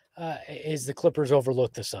the Clippers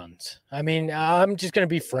overlook the Suns. I mean, I'm just going to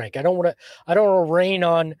be frank. I don't want to rain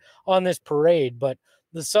on this parade, but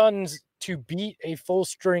the Suns, to beat a full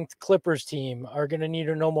strength Clippers team, are going to need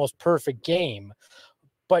an almost perfect game.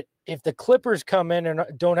 But if the Clippers come in and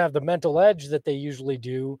don't have the mental edge that they usually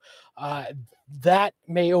do, that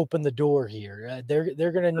may open the door here.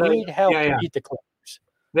 They're going to need help to beat the Clippers.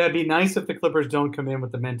 That'd be nice if the Clippers don't come in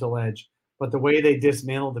with the mental edge. But the way they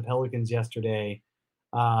dismantled the Pelicans yesterday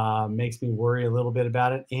makes me worry a little bit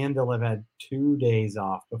about it. And they'll have had 2 days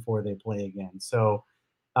off before they play again. So,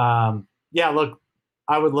 look,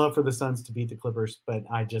 I would love for the Suns to beat the Clippers, but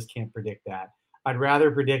I just can't predict that. I'd rather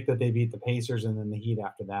predict that they beat the Pacers and then the Heat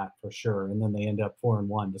after that for sure, and then they end up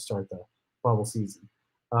 4-1 to start the bubble season.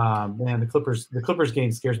 Man, the Clippers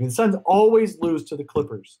game scares me. The Suns always lose to the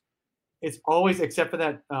Clippers. It's always, except for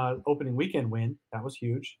that opening weekend win. That was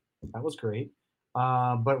huge. That was great.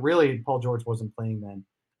 But really, Paul George wasn't playing then.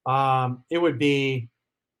 It would be.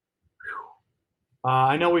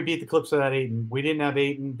 I know we beat the Clips without Ayton. We didn't have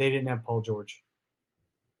Ayton. They didn't have Paul George.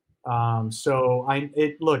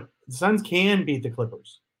 Look. The Suns can beat the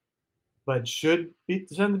Clippers, but should the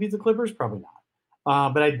Suns beat the Clippers? Probably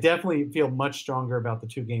not. But I definitely feel much stronger about the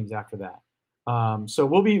 2 games after that. So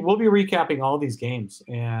we'll be recapping all these games,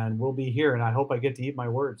 and we'll be here. And I hope I get to eat my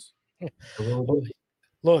words.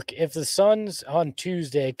 Look, if the Suns on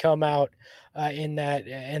Tuesday come out in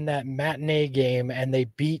that matinee game and they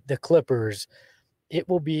beat the Clippers, it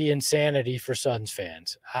will be insanity for Suns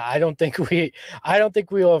fans. I don't think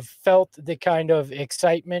we'll have felt the kind of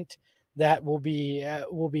excitement that will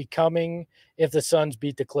be coming if the Suns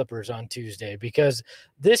beat the Clippers on Tuesday, because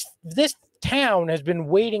this town has been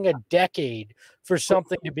waiting a decade for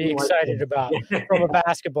something to be excited about from a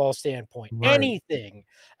basketball standpoint. Right. Anything.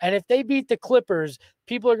 And if they beat the Clippers,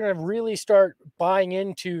 people are going to really start buying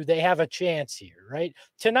into they have a chance here, right?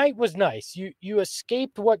 Tonight was nice. You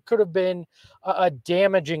escaped what could have been a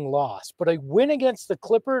damaging loss, but a win against the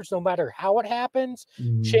Clippers, no matter how it happens,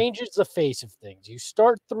 changes the face of things. You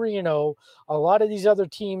start 3-0. A lot of these other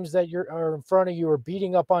teams that are in front of you are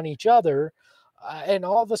beating up on each other. And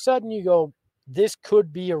all of a sudden you go, this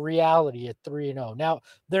could be a reality at 3-0. Now,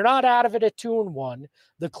 they're not out of it at 2-1.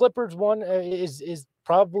 The Clippers one is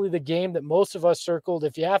probably the game that most of us circled.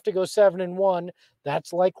 If you have to go 7-1,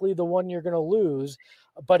 that's likely the one you're going to lose.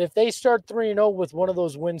 But if they start 3-0 with one of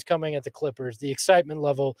those wins coming at the Clippers, the excitement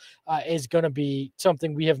level is going to be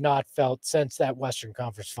something we have not felt since that Western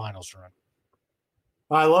Conference Finals run.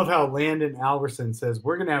 I love how Landon Alverson says,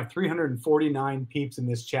 we're going to have 349 peeps in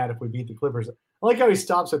this chat if we beat the Clippers. I like how he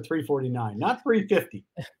stops at 349, not 350.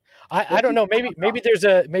 I don't know. Maybe there's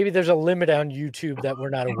a limit on YouTube that we're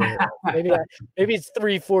not aware of. Maybe it's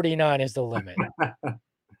 349 is the limit.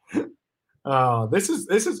 Oh, this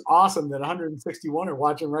is awesome that 161 are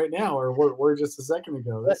watching right now, or were just a second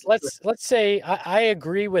ago. Let's say I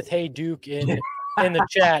agree with Hey Duke in in the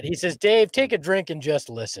chat. He says, Dave, take a drink and just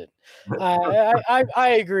listen.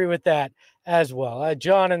 I agree with that as well.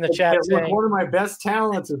 John in the chat saying, one of my best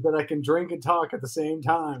talents is that I can drink and talk at the same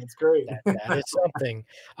time. It's great. That is something.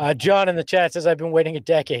 John in the chat says, I've been waiting a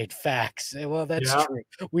decade. Facts. Well, that's true.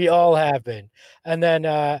 We all have been. And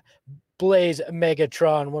then Blaze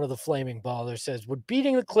Megatron, one of the flaming ballers, says, would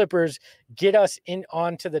beating the Clippers get us in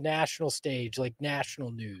onto the national stage, like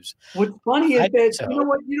national news? What's funny is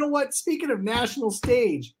that, you know what? Speaking of national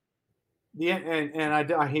stage,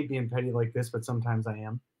 I hate being petty like this, but sometimes I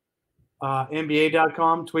am.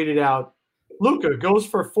 NBA.com tweeted out, Luka goes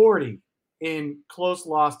for 40 in close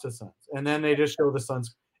loss to Suns. And then they just show the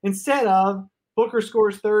Suns. Instead of Booker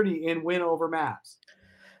scores 30 in win over Mavs.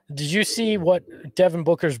 Did you see what Devin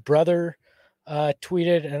Booker's brother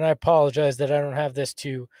tweeted? And I apologize that I don't have this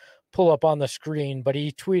to pull up on the screen, but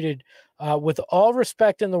he tweeted, with all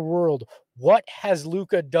respect in the world, what has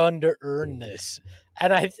Luka done to earn this?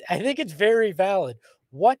 And I think it's very valid.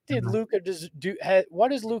 What did Luka do?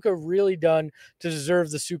 What has Luka really done to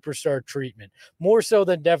deserve the superstar treatment? More so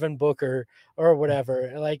than Devin Booker or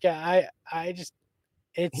whatever. Like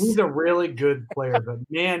he's a really good player, but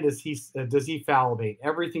man, does he foul bait?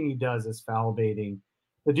 Everything he does is foul baiting.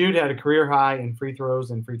 The dude had a career high in free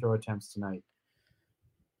throws and free throw attempts tonight,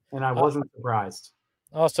 and I wasn't surprised.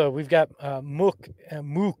 Also, we've got Mook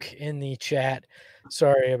in the chat.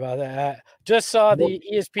 Sorry about that. Just saw the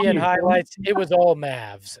ESPN highlights. It was all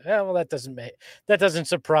Mavs. Well, that doesn't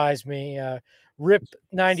surprise me. Rip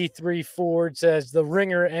 93 Ford says the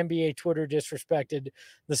Ringer NBA Twitter disrespected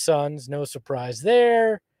the Suns. No surprise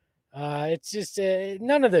there. It's just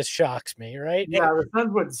none of this shocks me, right? Yeah,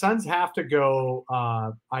 the Suns have to go.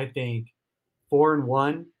 I think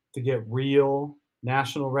 4-1 to get real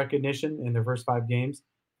national recognition in their first 5 games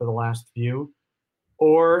for the last few,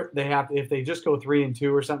 or they have, if they just go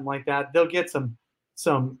 3-2 or something like that, they'll get some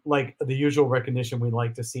like the usual recognition we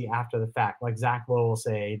like to see after the fact. Like Zach Lowe will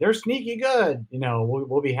say, they're sneaky good.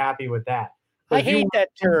 We'll be happy with that. But I hate that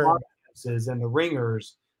term. And the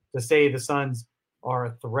Ringers to say the Suns are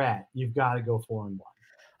a threat, you've got to go 4-1.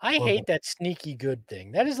 I hate that sneaky good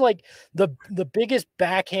thing. That is like the biggest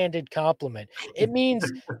backhanded compliment. It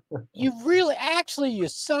means you really you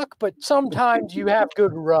suck, but sometimes you have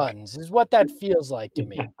good runs, is what that feels like to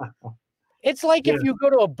me. It's like if you go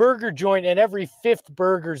to a burger joint and every 5th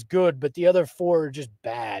burger's good, but the other 4 are just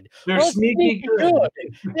bad. They're sneaky good.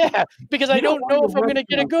 Yeah, because I don't know if I'm going to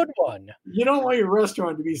get a good one. You don't want your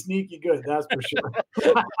restaurant to be sneaky good, that's for sure.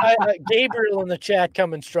 Gabriel in the chat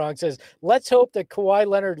coming strong says, let's hope that Kawhi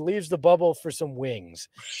Leonard leaves the bubble for some wings.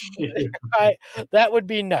 That would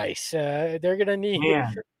be nice. They're going to need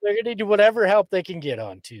whatever help they can get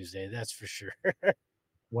on Tuesday. That's for sure.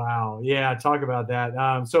 Wow. Yeah, talk about that.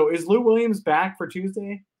 So is Lou Williams back for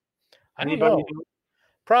Tuesday? I don't know.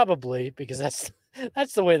 Probably, because that's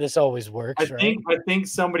the way this always works. I think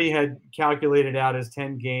somebody had calculated out his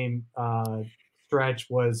 10-game stretch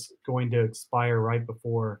was going to expire right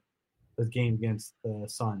before the game against the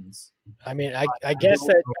Suns. I mean, I guess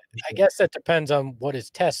that depends on what his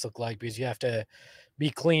tests look like, because you have to be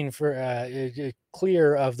clear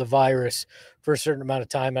of the virus for a certain amount of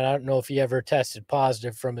time. And I don't know if he ever tested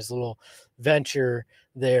positive from his little venture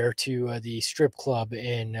there to the strip club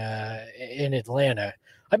in Atlanta.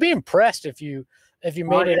 I'd be impressed if you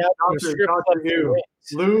made it out to the strip club.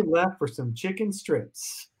 Lou left for some chicken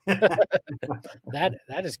strips.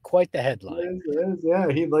 That is quite the headline. Yeah,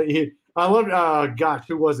 I love. Gosh,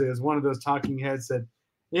 who was it? It was one of those talking heads said,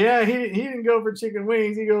 yeah, he didn't go for chicken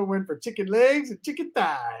wings. He went for chicken legs and chicken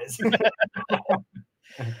thighs.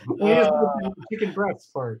 Chicken breasts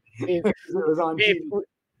part. It was on TV.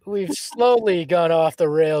 We've slowly gone off the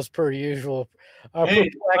rails per usual.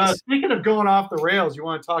 Speaking of going off the rails, you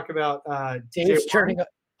want to talk about Dave's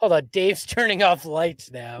turning off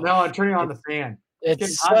lights now. No, I'm turning on the fan.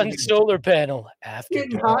 It's sun solar panel after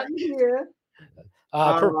getting hot in here.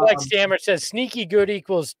 Perplexed Jammer says sneaky good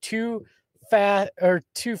equals too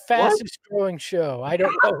fastest growing show. I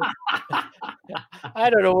don't know. I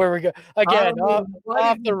don't know where we go. Again,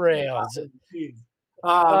 off the rails.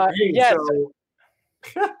 Yes.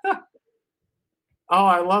 Oh,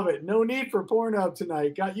 I love it. No need for Pornhub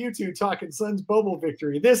tonight. Got you two talking Suns bubble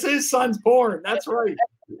victory. This is Suns porn. That's right.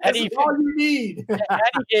 That's all you need.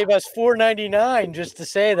 Eddie gave us $4.99 just to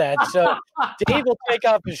say that. So Dave will take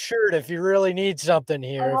off his shirt if you really need something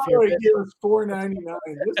here. He gave us $4.99.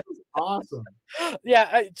 This is awesome.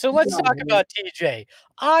 Yeah. So let's talk about TJ.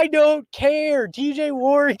 I don't care. TJ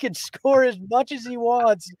Warren can score as much as he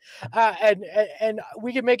wants, and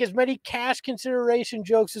we can make as many cash consideration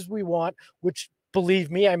jokes as we want. Which,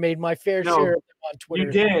 believe me, I made my fair share of them on Twitter.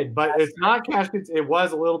 You did, but it's not cash. It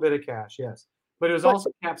was a little bit of cash, yes. But it was also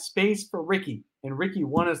cap space for Ricky, and Ricky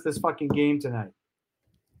won us this fucking game tonight.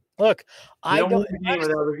 Look, I don't win the game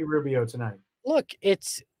without Ricky Rubio tonight. Look,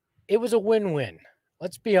 it was a win-win.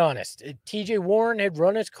 Let's be honest. TJ Warren had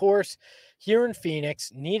run his course here in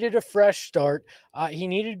Phoenix, needed a fresh start. He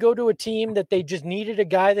needed to go to a team that they just needed a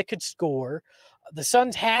guy that could score. The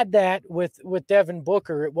Suns had that with Devin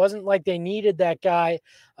Booker. It wasn't like they needed that guy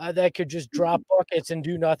that could just drop buckets and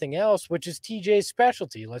do nothing else, which is TJ's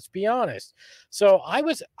specialty. Let's be honest. So I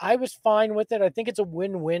was fine with it. I think it's a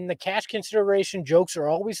win-win. The cash consideration jokes are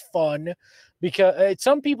always fun because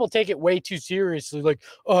some people take it way too seriously. Like,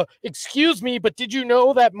 excuse me, but did you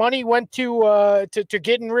know that money went to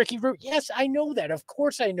getting Ricky Rubio? Yes, I know that. Of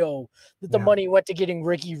course, I know that the money went to getting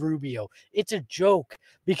Ricky Rubio. It's a joke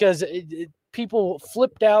because people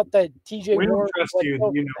flipped out that TJ We don't Warren trust you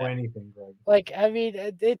that you know anything, Greg. Like, I mean,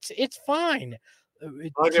 it's fine.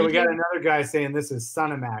 Okay, we got another guy saying this is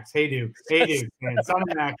Son of Max. Hey, dude. Man. Son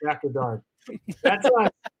of Max After Dark. That's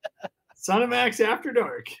us. Son of Max After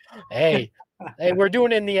Dark. Hey, we're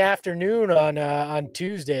doing it in the afternoon on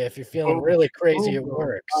Tuesday if you're feeling really crazy at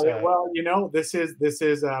work. So. Well, you know, this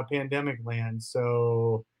is pandemic land,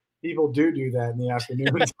 so people do that in the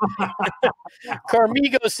afternoon.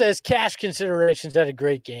 Carmigo says cash considerations had a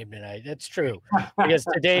great game tonight. That's true. Because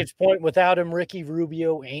to Dave's point, without him, Ricky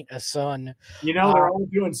Rubio ain't a Sun. You know, they're all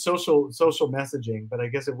doing social messaging, but I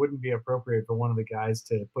guess it wouldn't be appropriate for one of the guys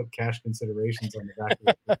to put cash considerations on the back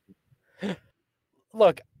of the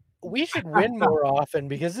Look, we should win more often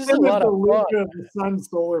because this is a lot of fun. The Sun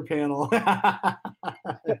solar panel. There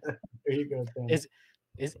you go, Tim.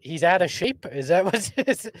 Is he's out of shape? Is that what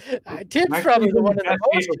Tim's probably the one in the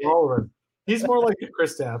most. He's more like the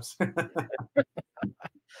Kristaps.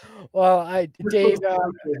 Well, Dave,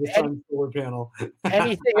 the Sun solar panel.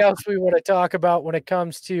 Anything else we want to talk about when it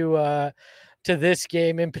comes to this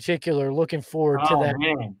game in particular? Looking forward to that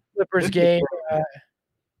Clippers game.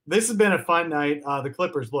 This has been a fun night. The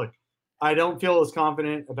Clippers, look, I don't feel as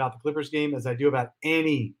confident about the Clippers game as I do about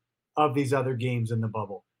any of these other games in the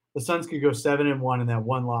bubble. The Suns could go 7-1, and that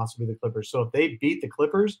one loss would be the Clippers. So if they beat the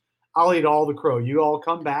Clippers, I'll eat all the crow. You all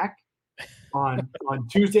come back on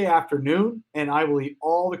Tuesday afternoon, and I will eat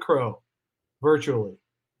all the crow virtually.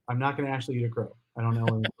 I'm not going to actually eat a crow. I don't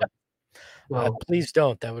know. So, please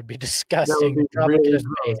don't. That would be disgusting. Would be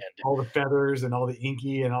really all the feathers and all the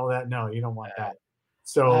inky and all that. No, you don't want that.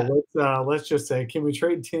 So let's just say, can we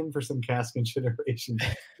trade Tim for some cash consideration?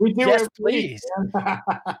 We do. Yes, please.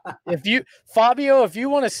 Fabio, if you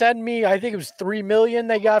want to send me, I think it was $3 million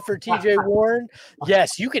they got for TJ Warren.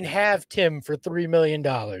 Yes, you can have Tim for $3 million.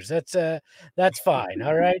 That's fine.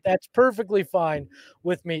 All right, that's perfectly fine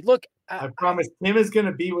with me. Look, I promise Tim is going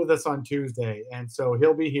to be with us on Tuesday, and so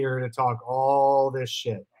he'll be here to talk all this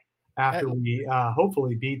shit after we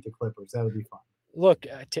hopefully beat the Clippers. That would be fun. Look,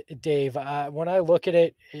 Dave, when I look at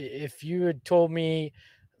it, if you had told me,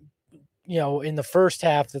 in the first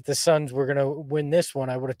half that the Suns were going to win this one,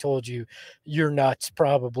 I would have told you you're nuts,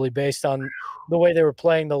 probably based on the way they were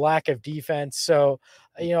playing, the lack of defense. So,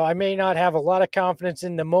 I may not have a lot of confidence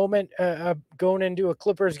in the moment going into a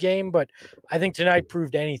Clippers game, but I think tonight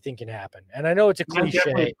proved anything can happen. And I know it's a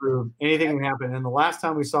cliche. Anything can happen. And the last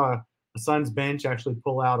time we saw a Suns bench actually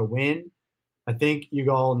pull out a win, I think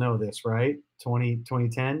you all know this, right?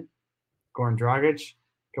 2010, Goran Dragic.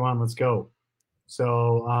 Come on, let's go.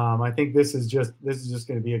 So I think this is just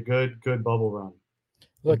going to be a good bubble run.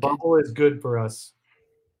 Look, the bubble is good for us.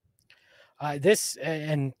 This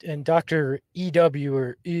and Dr. EW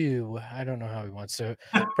or Ew, I don't know how he wants to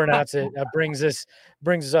pronounce it. Brings us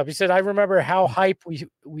up. He said, "I remember how hype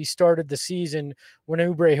we started the season when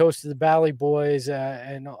Oubre hosted the Bally Boys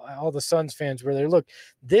and all the Suns fans were there. Look,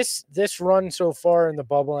 this run so far in the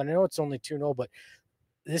bubble, and I know it's only 2-0, but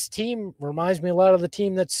this team reminds me a lot of the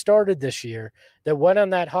team that started this year, that went on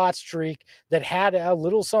that hot streak, that had a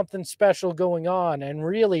little something special going on, and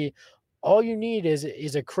really." All you need is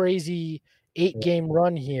a crazy 8-game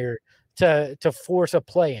run here to force a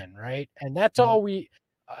play-in, right? And that's all we.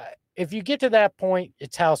 If you get to that point,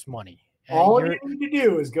 it's house money. All you need to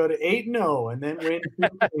do is go to 8-0 and then win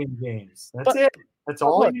 2 games. That's it. That's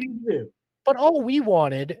all you need to do. But all we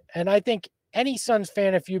wanted, and I think any Suns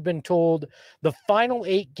fan, if you've been told the final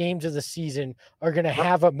 8 games of the season are going to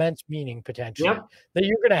have immense meaning potentially, that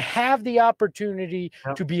you're going to have the opportunity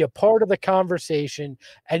to be a part of the conversation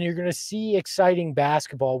and you're going to see exciting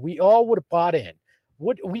basketball, we all would have bought in.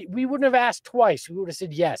 We wouldn't have asked twice. We would have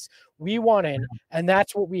said, yes, we want in. And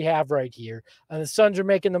that's what we have right here. And the Suns are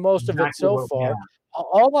making the most of it so far.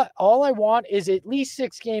 All I want is at least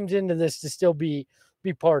 6 games into this to still be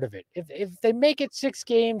be part of it. If they make it 6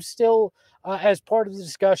 games still as part of the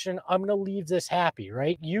discussion, I'm going to leave this happy,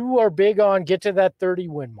 right? You are big on get to that 30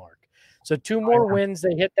 win mark. So 2 more wins,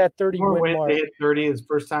 they hit that 30 win mark. They hit 30 is the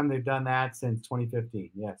first time they've done that since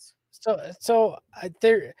 2015. Yes. So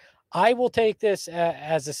I will take this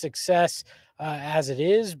as a success as it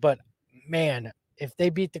is, but man, if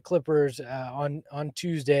they beat the Clippers on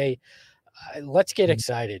Tuesday, let's get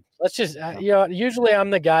excited. Let's just, usually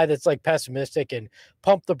I'm the guy that's like pessimistic and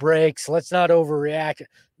pump the brakes. Let's not overreact.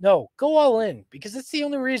 No, go all in, because it's the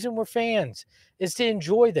only reason we're fans, is to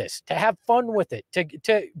enjoy this, to have fun with it,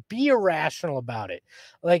 to be irrational about it.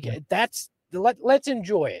 Like let's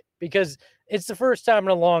enjoy it, because it's the first time in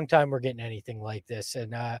a long time we're getting anything like this.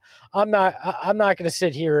 And I'm not going to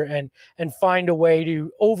sit here and find a way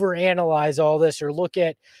to overanalyze all this, or look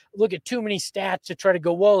at too many stats to try to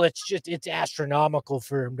go, well, it's astronomical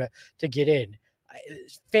for him to get in.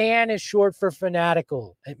 Fan is short for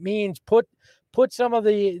fanatical. It means put some of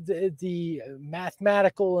the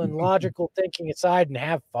mathematical and logical thinking aside and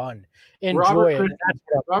have fun. Enjoy it.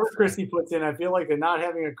 Robert Christie puts in, I feel like the not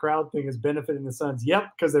having a crowd thing is benefiting the Suns.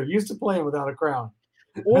 Yep, because they're used to playing without a crowd.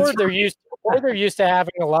 Or they're used to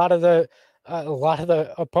having a lot of the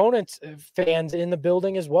opponents' fans in the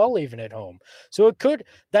building as well, even at home. So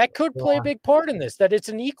that could play a big part in this, that it's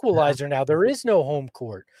an equalizer now. There is no home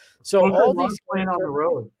court. So all these playing on the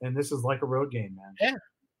road, and this is like a road game, man. Yeah.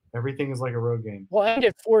 Everything is like a road game. Well, and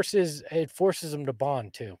it forces them to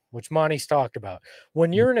bond too, which Monty's talked about.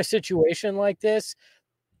 When you're in a situation like this,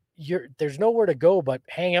 there's nowhere to go but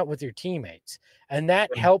hang out with your teammates, and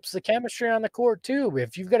that helps the chemistry on the court too.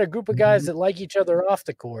 If you've got a group of guys that like each other off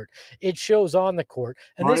the court, it shows on the court.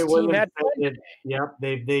 And Marty this team had fun. Yep,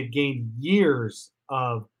 they've gained years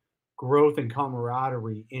of growth and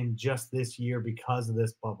camaraderie in just this year because of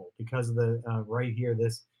this bubble, because of the right here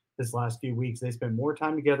this last few weeks. They spent more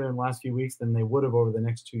time together in the last few weeks than they would have over the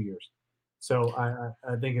next 2 years. So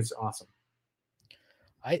I think it's awesome.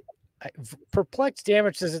 Perplexed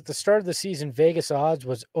Damage says at the start of the season, Vegas odds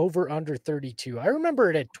was over under 32. I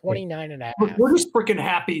remember it at 29.5. We're just freaking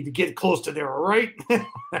happy to get close to there, all right?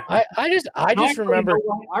 I just remember.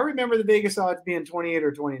 I remember the Vegas odds being 28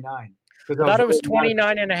 or 29. I thought it was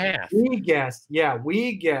 29.5.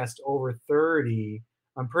 We guessed over 30.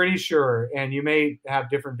 I'm pretty sure, and you may have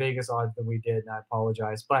different Vegas odds than we did, and I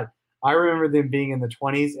apologize. But I remember them being in the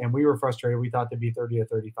 20s, and we were frustrated. We thought they'd be 30 or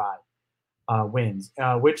 35 wins,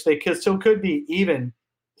 which they still could be, even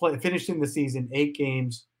finishing the season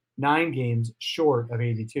 9 games short of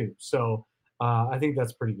 82. So I think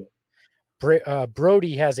that's pretty good.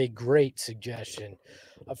 Brody has a great suggestion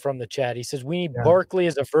from the chat. He says, we need Barkley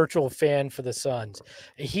as a virtual fan for the Suns.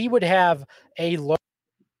 He would have a less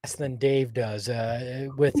than Dave does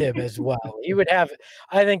with him as well.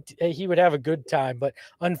 I think he would have a good time, but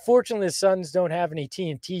unfortunately the Suns don't have any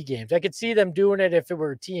TNT games. I could see them doing it if it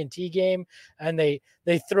were a TNT game and they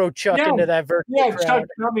throw Chuck into that virtual crowd. Chuck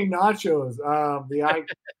pounding nachos.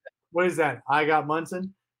 What is that? I got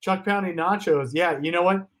Munson. Chuck pounding nachos. Yeah, you know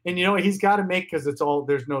what? And you know what he's got to make, because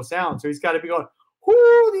there's no sound. So he's got to be going,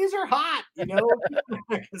 whoo, these are hot,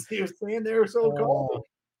 because he was saying they were so cold.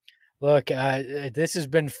 Look, this has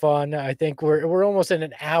been fun. I think we're almost in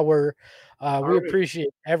an hour. We appreciate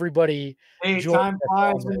everybody. Hey, time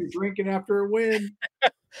flies when you're drinking after a win.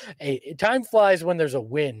 Hey, time flies when there's a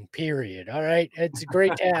win, period. All right. It's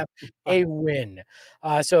great to have a win.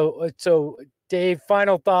 So Dave,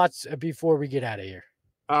 final thoughts before we get out of here.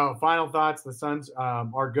 Final thoughts. The Suns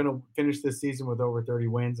are going to finish this season with over 30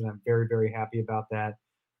 wins, and I'm very, very happy about that.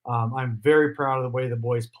 I'm very proud of the way the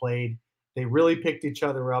boys played. They really picked each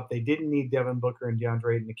other up. They didn't need Devin Booker and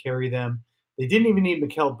DeAndre Ayton to carry them. They didn't even need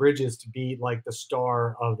Mikal Bridges to be like the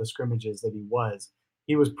star of the scrimmages that he was.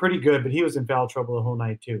 He was pretty good, but he was in foul trouble the whole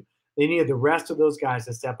night too. They needed the rest of those guys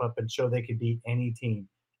to step up and show they could beat any team,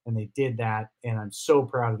 and they did that. And I'm so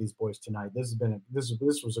proud of these boys tonight. This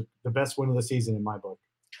was the best win of the season in my book.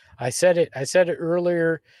 I said it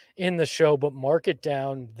earlier in the show, but mark it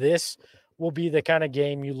down. This will be the kind of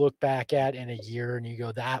game you look back at in a year and you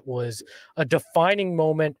go, that was a defining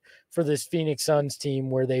moment for this Phoenix Suns team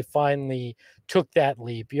where they finally took that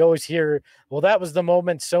leap. You always hear, well, that was the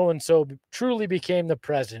moment so-and-so truly became the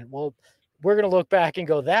president. Well, we're going to look back and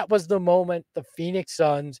go, that was the moment the Phoenix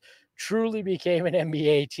Suns truly became an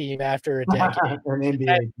NBA team after a decade.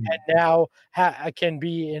 And now can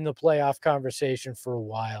be in the playoff conversation for a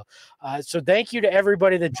while. So thank you to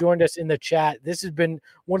everybody that joined us in the chat. This has been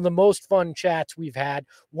one of the most fun chats we've had.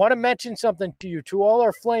 Want to mention something to you, to all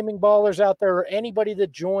our flaming ballers out there, or anybody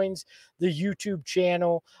that joins the YouTube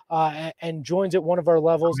channel and joins at one of our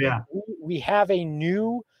levels. We have a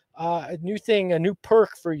new a new thing, a new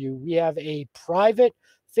perk for you. We have a private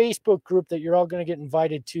Facebook group that you're all going to get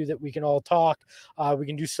invited to that we can all talk. We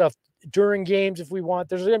can do stuff during games if we want.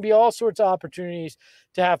 There's going to be all sorts of opportunities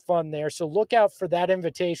to have fun there. So look out for that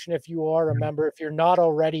invitation if you are a member. If you're not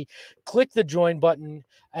already, click the join button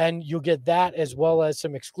and you'll get that as well as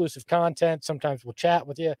some exclusive content. Sometimes we'll chat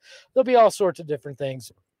with you. There'll be all sorts of different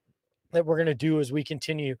things that we're going to do as we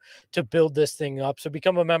continue to build this thing up. So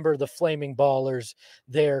become a member of the Flaming Ballers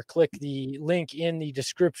there. Click the link in the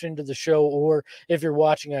description to the show, or if you're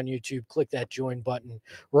watching on YouTube, click that join button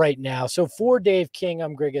right now. So for Dave King,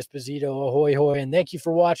 I'm Greg Esposito. Ahoy, hoy, and thank you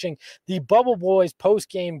for watching the Bubble Boys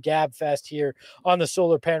post-game Gab Fest here on the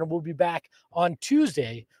Solar Panel. We'll be back on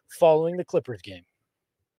Tuesday following the Clippers game.